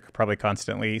hospitals, you're probably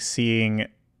constantly seeing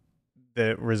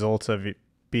the results of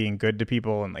being good to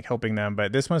people and like helping them,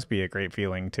 but this must be a great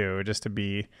feeling too, just to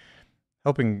be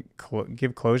helping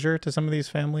give closure to some of these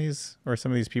families or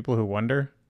some of these people who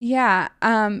wonder. Yeah,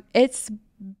 it's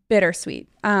bittersweet.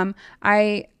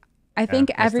 I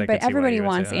think everybody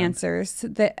wants answers.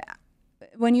 That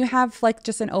when you have like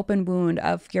just an open wound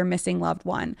of your missing loved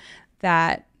one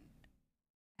that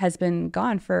has been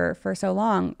gone for so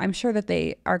long, I'm sure that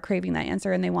they are craving that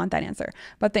answer and they want that answer.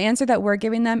 But the answer that we're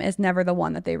giving them is never the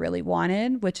one that they really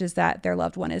wanted, which is that their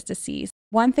loved one is deceased.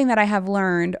 One thing that I have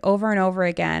learned over and over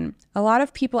again, a lot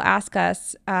of people ask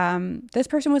us, this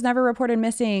person was never reported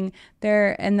missing,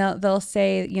 and they'll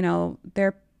say, you know,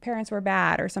 their parents were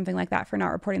bad or something like that for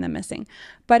not reporting them missing.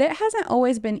 But it hasn't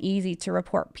always been easy to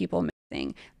report people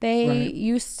missing. They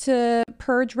used to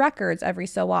purge records every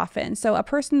so often. So a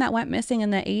person that went missing in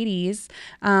the 80s,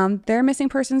 their missing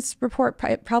persons report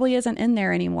probably isn't in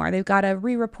there anymore. They've got to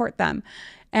re-report them.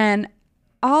 And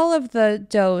all of the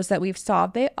does that we've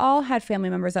solved, they all had family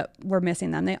members that were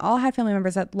missing them. They all had family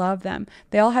members that loved them.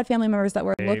 They all had family members that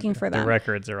were looking for them. The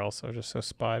records are also just so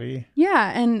spotty.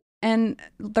 Yeah, and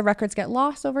the records get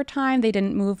lost over time. They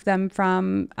didn't move them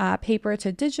from paper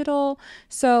to digital.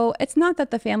 So it's not that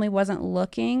the family wasn't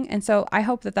looking. And so I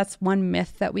hope that that's one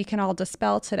myth that we can all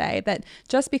dispel today, that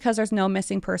just because there's no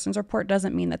missing persons report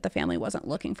doesn't mean that the family wasn't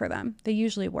looking for them. They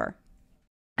usually were.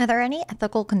 Are there any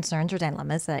ethical concerns or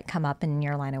dilemmas that come up in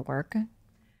your line of work?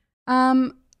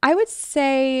 I would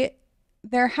say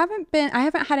I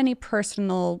haven't had any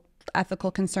personal ethical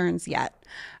concerns yet.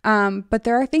 But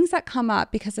there are things that come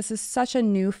up because this is such a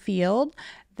new field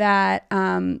that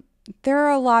there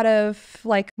are a lot of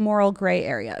like moral gray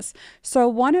areas. So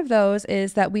one of those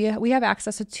is that we have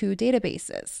access to two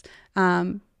databases,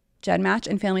 GenMatch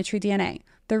and Family Tree DNA.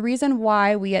 The reason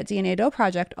why we at DNA Doe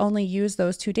Project only use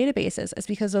those two databases is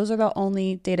because those are the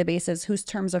only databases whose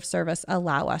terms of service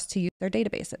allow us to use their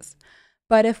databases.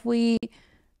 But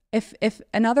if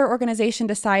another organization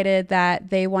decided that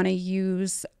they want to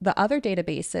use the other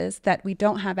databases that we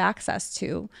don't have access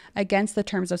to against the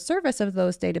terms of service of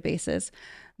those databases,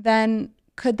 then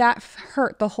could that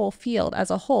hurt the whole field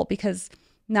as a whole, because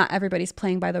not everybody's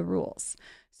playing by the rules?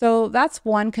 So that's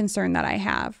one concern that I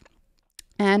have.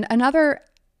 And another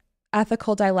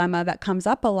ethical dilemma that comes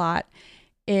up a lot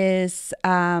is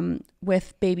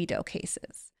with baby doe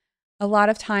cases. A lot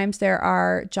of times there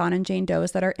are John and Jane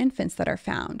Does that are infants that are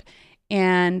found.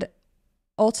 And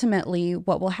ultimately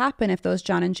what will happen if those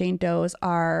John and Jane Does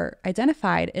are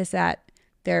identified is that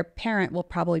their parent will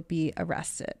probably be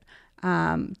arrested,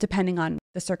 depending on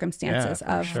the circumstances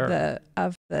of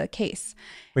the case.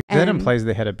 That implies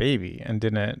they had a baby and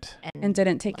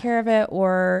didn't take care of it,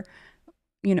 or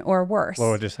or worse.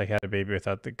 Well, just like had a baby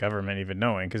without the government even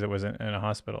knowing because it wasn't in a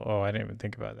hospital. Oh, I didn't even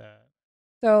think about that.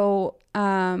 So,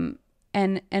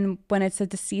 and when it's a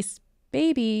deceased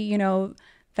baby,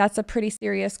 that's a pretty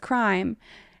serious crime.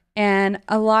 And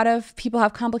a lot of people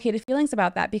have complicated feelings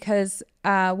about that because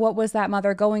what was that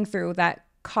mother going through that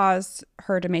caused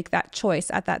her to make that choice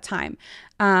at that time?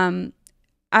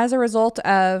 As a result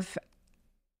of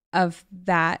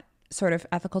that sort of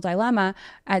ethical dilemma,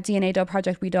 at DNA Doe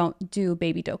Project, we don't do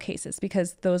baby doe cases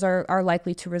because those are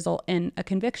likely to result in a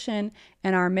conviction.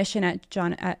 And our mission at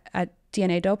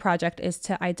DNA Doe Project is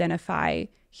to identify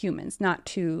humans, not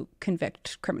to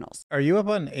convict criminals. Are you up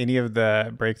on any of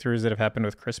the breakthroughs that have happened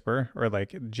with CRISPR or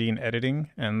like gene editing?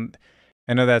 And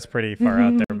I know that's pretty far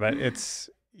out there, but it's,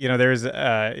 there's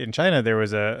in China, there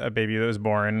was a baby that was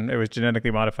born. It was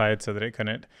genetically modified so that it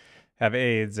couldn't have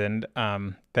AIDS. And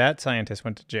that scientist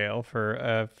went to jail for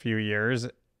a few years,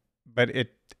 but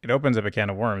it opens up a can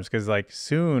of worms because like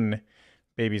soon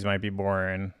babies might be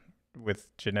born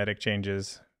with genetic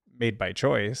changes made by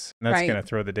choice. And that's going to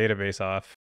throw the database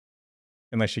off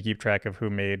unless you keep track of who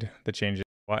made the changes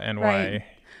and why.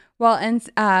 Well, and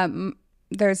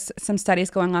there's some studies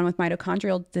going on with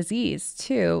mitochondrial disease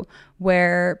too,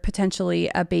 where potentially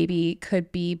a baby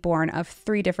could be born of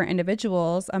 3 different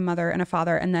individuals, a mother and a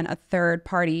father, and then a third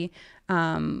party's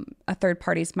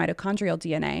mitochondrial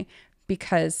DNA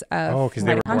because of because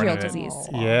they were born mitochondrial in disease.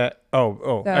 Yeah.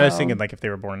 Oh. I was thinking So- like if they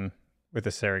were born with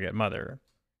a surrogate mother.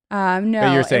 No,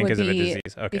 But you're saying it would because of a be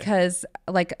disease. Okay. because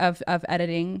like of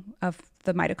editing of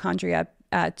the mitochondria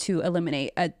to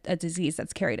eliminate a disease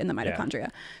that's carried in the mitochondria.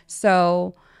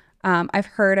 So I've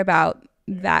heard about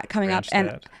that coming up,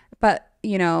 but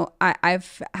you know, I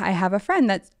have a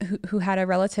friend who had a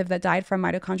relative that died from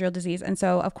mitochondrial disease, and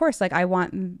so of course, like I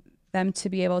want them to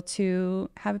be able to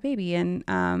have a baby,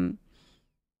 and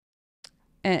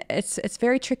it's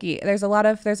very tricky. There's a lot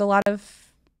of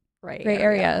gray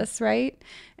areas, right?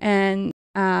 And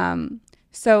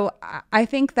so I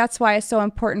think that's why it's so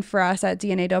important for us at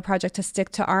DNA Doe Project to stick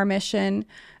to our mission.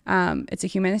 It's a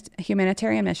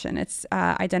humanitarian mission. It's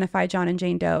identify John and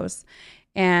Jane Does.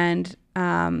 And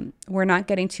we're not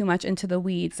getting too much into the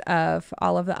weeds of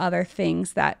all of the other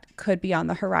things that could be on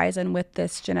the horizon with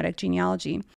this genetic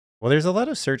genealogy. Well, there's a lot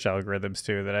of search algorithms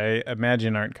too that I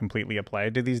imagine aren't completely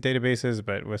applied to these databases,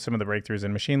 but with some of the breakthroughs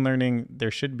in machine learning, there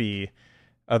should be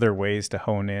other ways to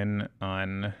hone in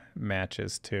on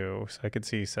matches too. So I could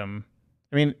see some.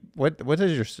 I mean, what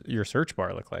does your search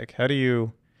bar look like? How do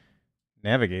you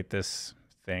navigate this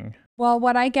thing? Well,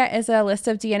 what I get is a list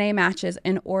of DNA matches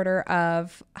in order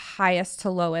of highest to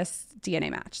lowest DNA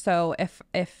match. So if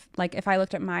I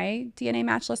looked at my DNA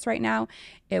match list right now,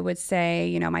 it would say,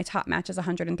 you know, my top match is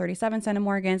 137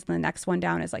 centimorgans, and the next one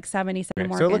down is like 70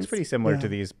 centimorgans. So it looks pretty similar to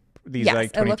these yes,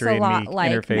 like 23andMe it looks a lot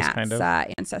like interface Matt's, kind of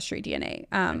Ancestry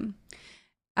DNA.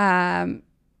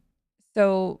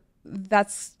 So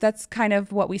that's kind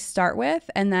of what we start with,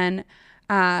 and then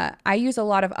I use a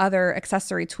lot of other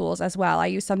accessory tools as well. I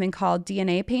use something called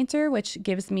DNA Painter, which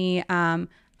gives me a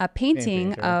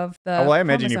painting of the well, I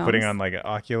imagine you putting on like an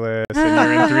Oculus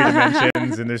and you're in 3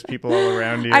 dimensions and there's people all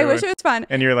around you. I wish it was fun.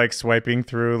 And you're like swiping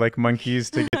through like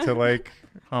monkeys to get to like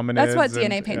hominids. That's what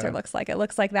DNA Painter looks like. It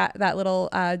looks like that little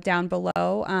down below,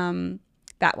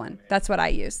 that one. That's what I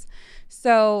use.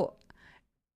 So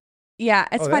yeah,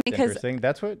 it's funny because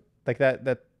that's what like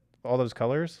that all those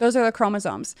colors. Those are the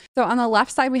chromosomes. So on the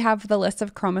left side, we have the list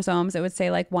of chromosomes. It would say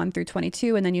like 1 through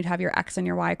 22, and then you'd have your X and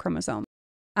your Y chromosome.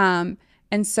 And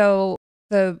so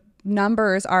the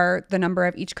numbers are the number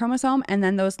of each chromosome, and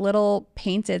then those little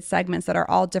painted segments that are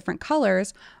all different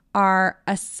colors are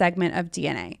a segment of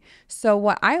DNA. So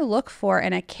what I look for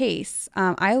in a case,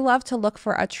 I love to look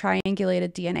for a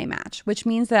triangulated DNA match, which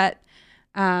means that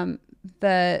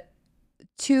the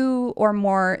 2 or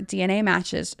more DNA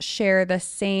matches share the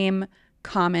same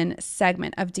common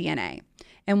segment of DNA.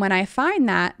 And when I find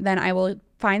that, then I will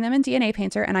find them in DNA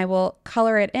Painter and I will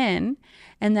color it in.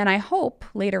 And then I hope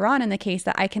later on in the case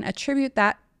that I can attribute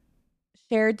that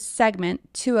shared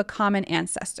segment to a common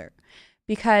ancestor.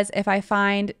 Because if I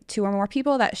find 2 or more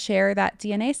people that share that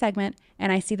DNA segment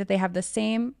and I see that they have the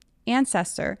same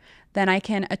ancestor, then I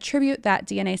can attribute that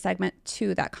DNA segment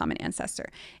to that common ancestor.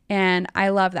 And I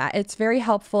love that. It's very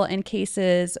helpful in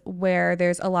cases where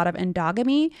there's a lot of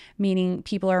endogamy, meaning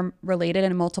people are related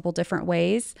in multiple different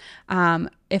ways.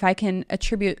 If I can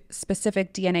attribute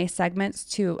specific DNA segments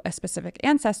to a specific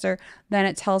ancestor, then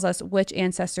it tells us which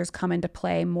ancestors come into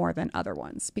play more than other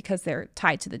ones because they're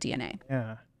tied to the DNA.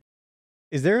 Yeah.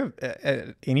 Is there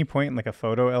at any point like a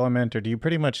photo element, or do you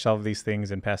pretty much solve these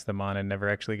things and pass them on and never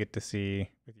actually get to see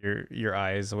with your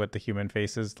eyes what the human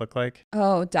faces look like?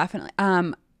 Oh, definitely.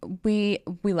 We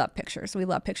love pictures. We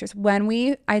love pictures. When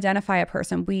we identify a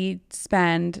person, we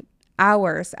spend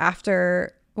hours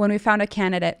after. When we found a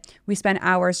candidate, we spend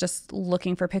hours just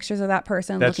looking for pictures of that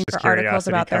person, looking for articles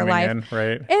about their life.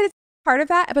 Right? It's part of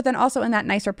that, but then also in that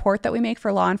nice report that we make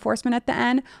for law enforcement at the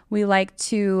end, we like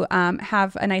to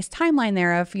have a nice timeline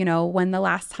there of, you know, when the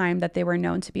last time that they were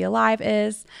known to be alive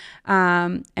is.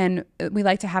 And we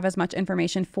like to have as much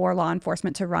information for law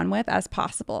enforcement to run with as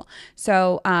possible.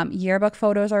 So yearbook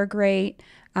photos are great.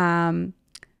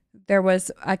 There was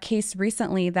a case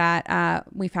recently that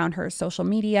we found her social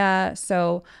media.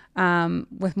 So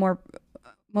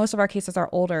most of our cases are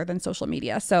older than social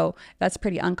media. So that's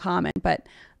pretty uncommon, but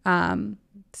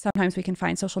sometimes we can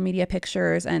find social media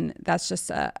pictures, and that's just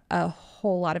a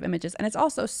whole lot of images. And it's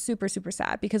also super, super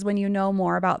sad because when you know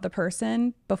more about the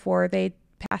person before they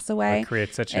pass away, it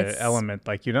creates such an element,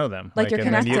 like you know them, like you're and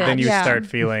connected. then you start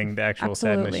feeling the actual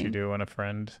sadness you do on a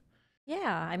friend.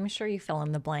 Yeah, I'm sure you fill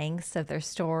in the blanks of their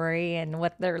story and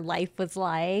what their life was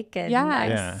like, and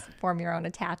Yes. form your own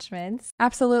attachments.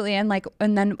 Absolutely. And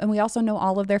we also know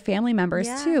all of their family members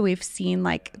too. We've seen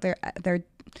like their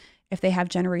if they have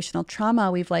generational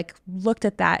trauma, we've like looked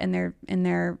at that in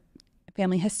their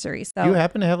family history. So Do you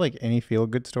happen to have like any feel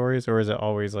good stories, or is it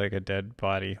always like a dead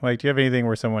body? Like, do you have anything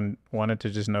where someone wanted to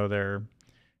just know their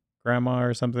grandma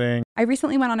or something? I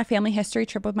recently went on a family history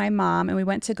trip with my mom, and we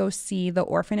went to go see the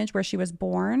orphanage where she was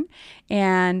born.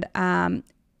 And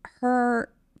her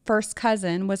first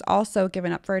cousin was also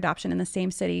given up for adoption in the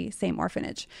same city, same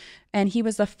orphanage. And he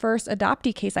was the first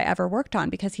adoptee case I ever worked on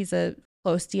because he's a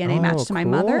close DNA match to my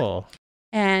mother.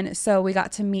 And so we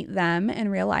got to meet them in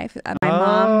real life. My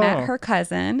mom met her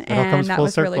cousin, and that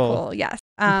was really cool. Yes.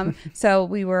 So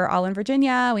we were all in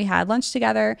Virginia. We had lunch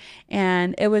together,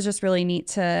 and it was just really neat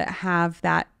to have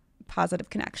that positive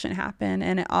connection happen.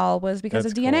 And it all was because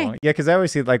of DNA. Cool. Yeah, because I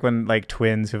always see like when like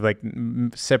twins who've like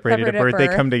separated at birth, they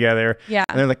come together. Yeah.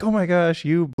 And they're like, oh my gosh,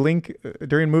 you blink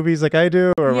during movies like I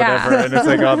do, or whatever. And it's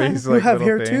like all these like you have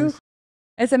little hair things. too?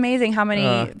 It's amazing how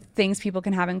many things people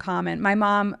can have in common. My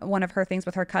mom, one of her things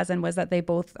with her cousin was that they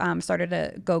both started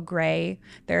to go gray.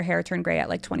 Their hair turned gray at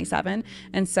like 27.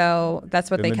 And so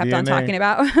that's what they kept on talking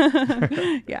about.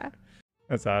 Yeah.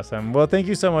 That's awesome. Well, thank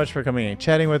you so much for coming and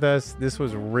chatting with us. This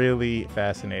was really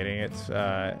fascinating. It's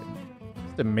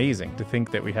amazing to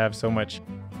think that we have so much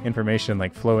information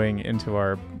like flowing into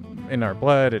in our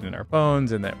blood and in our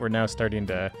bones, and that we're now starting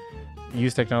to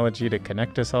use technology to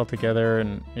connect us all together.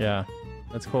 And yeah.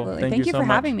 That's cool. Thank you so for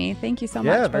much. having me. Thank you so much.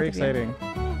 Yeah, both very of you.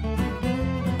 exciting.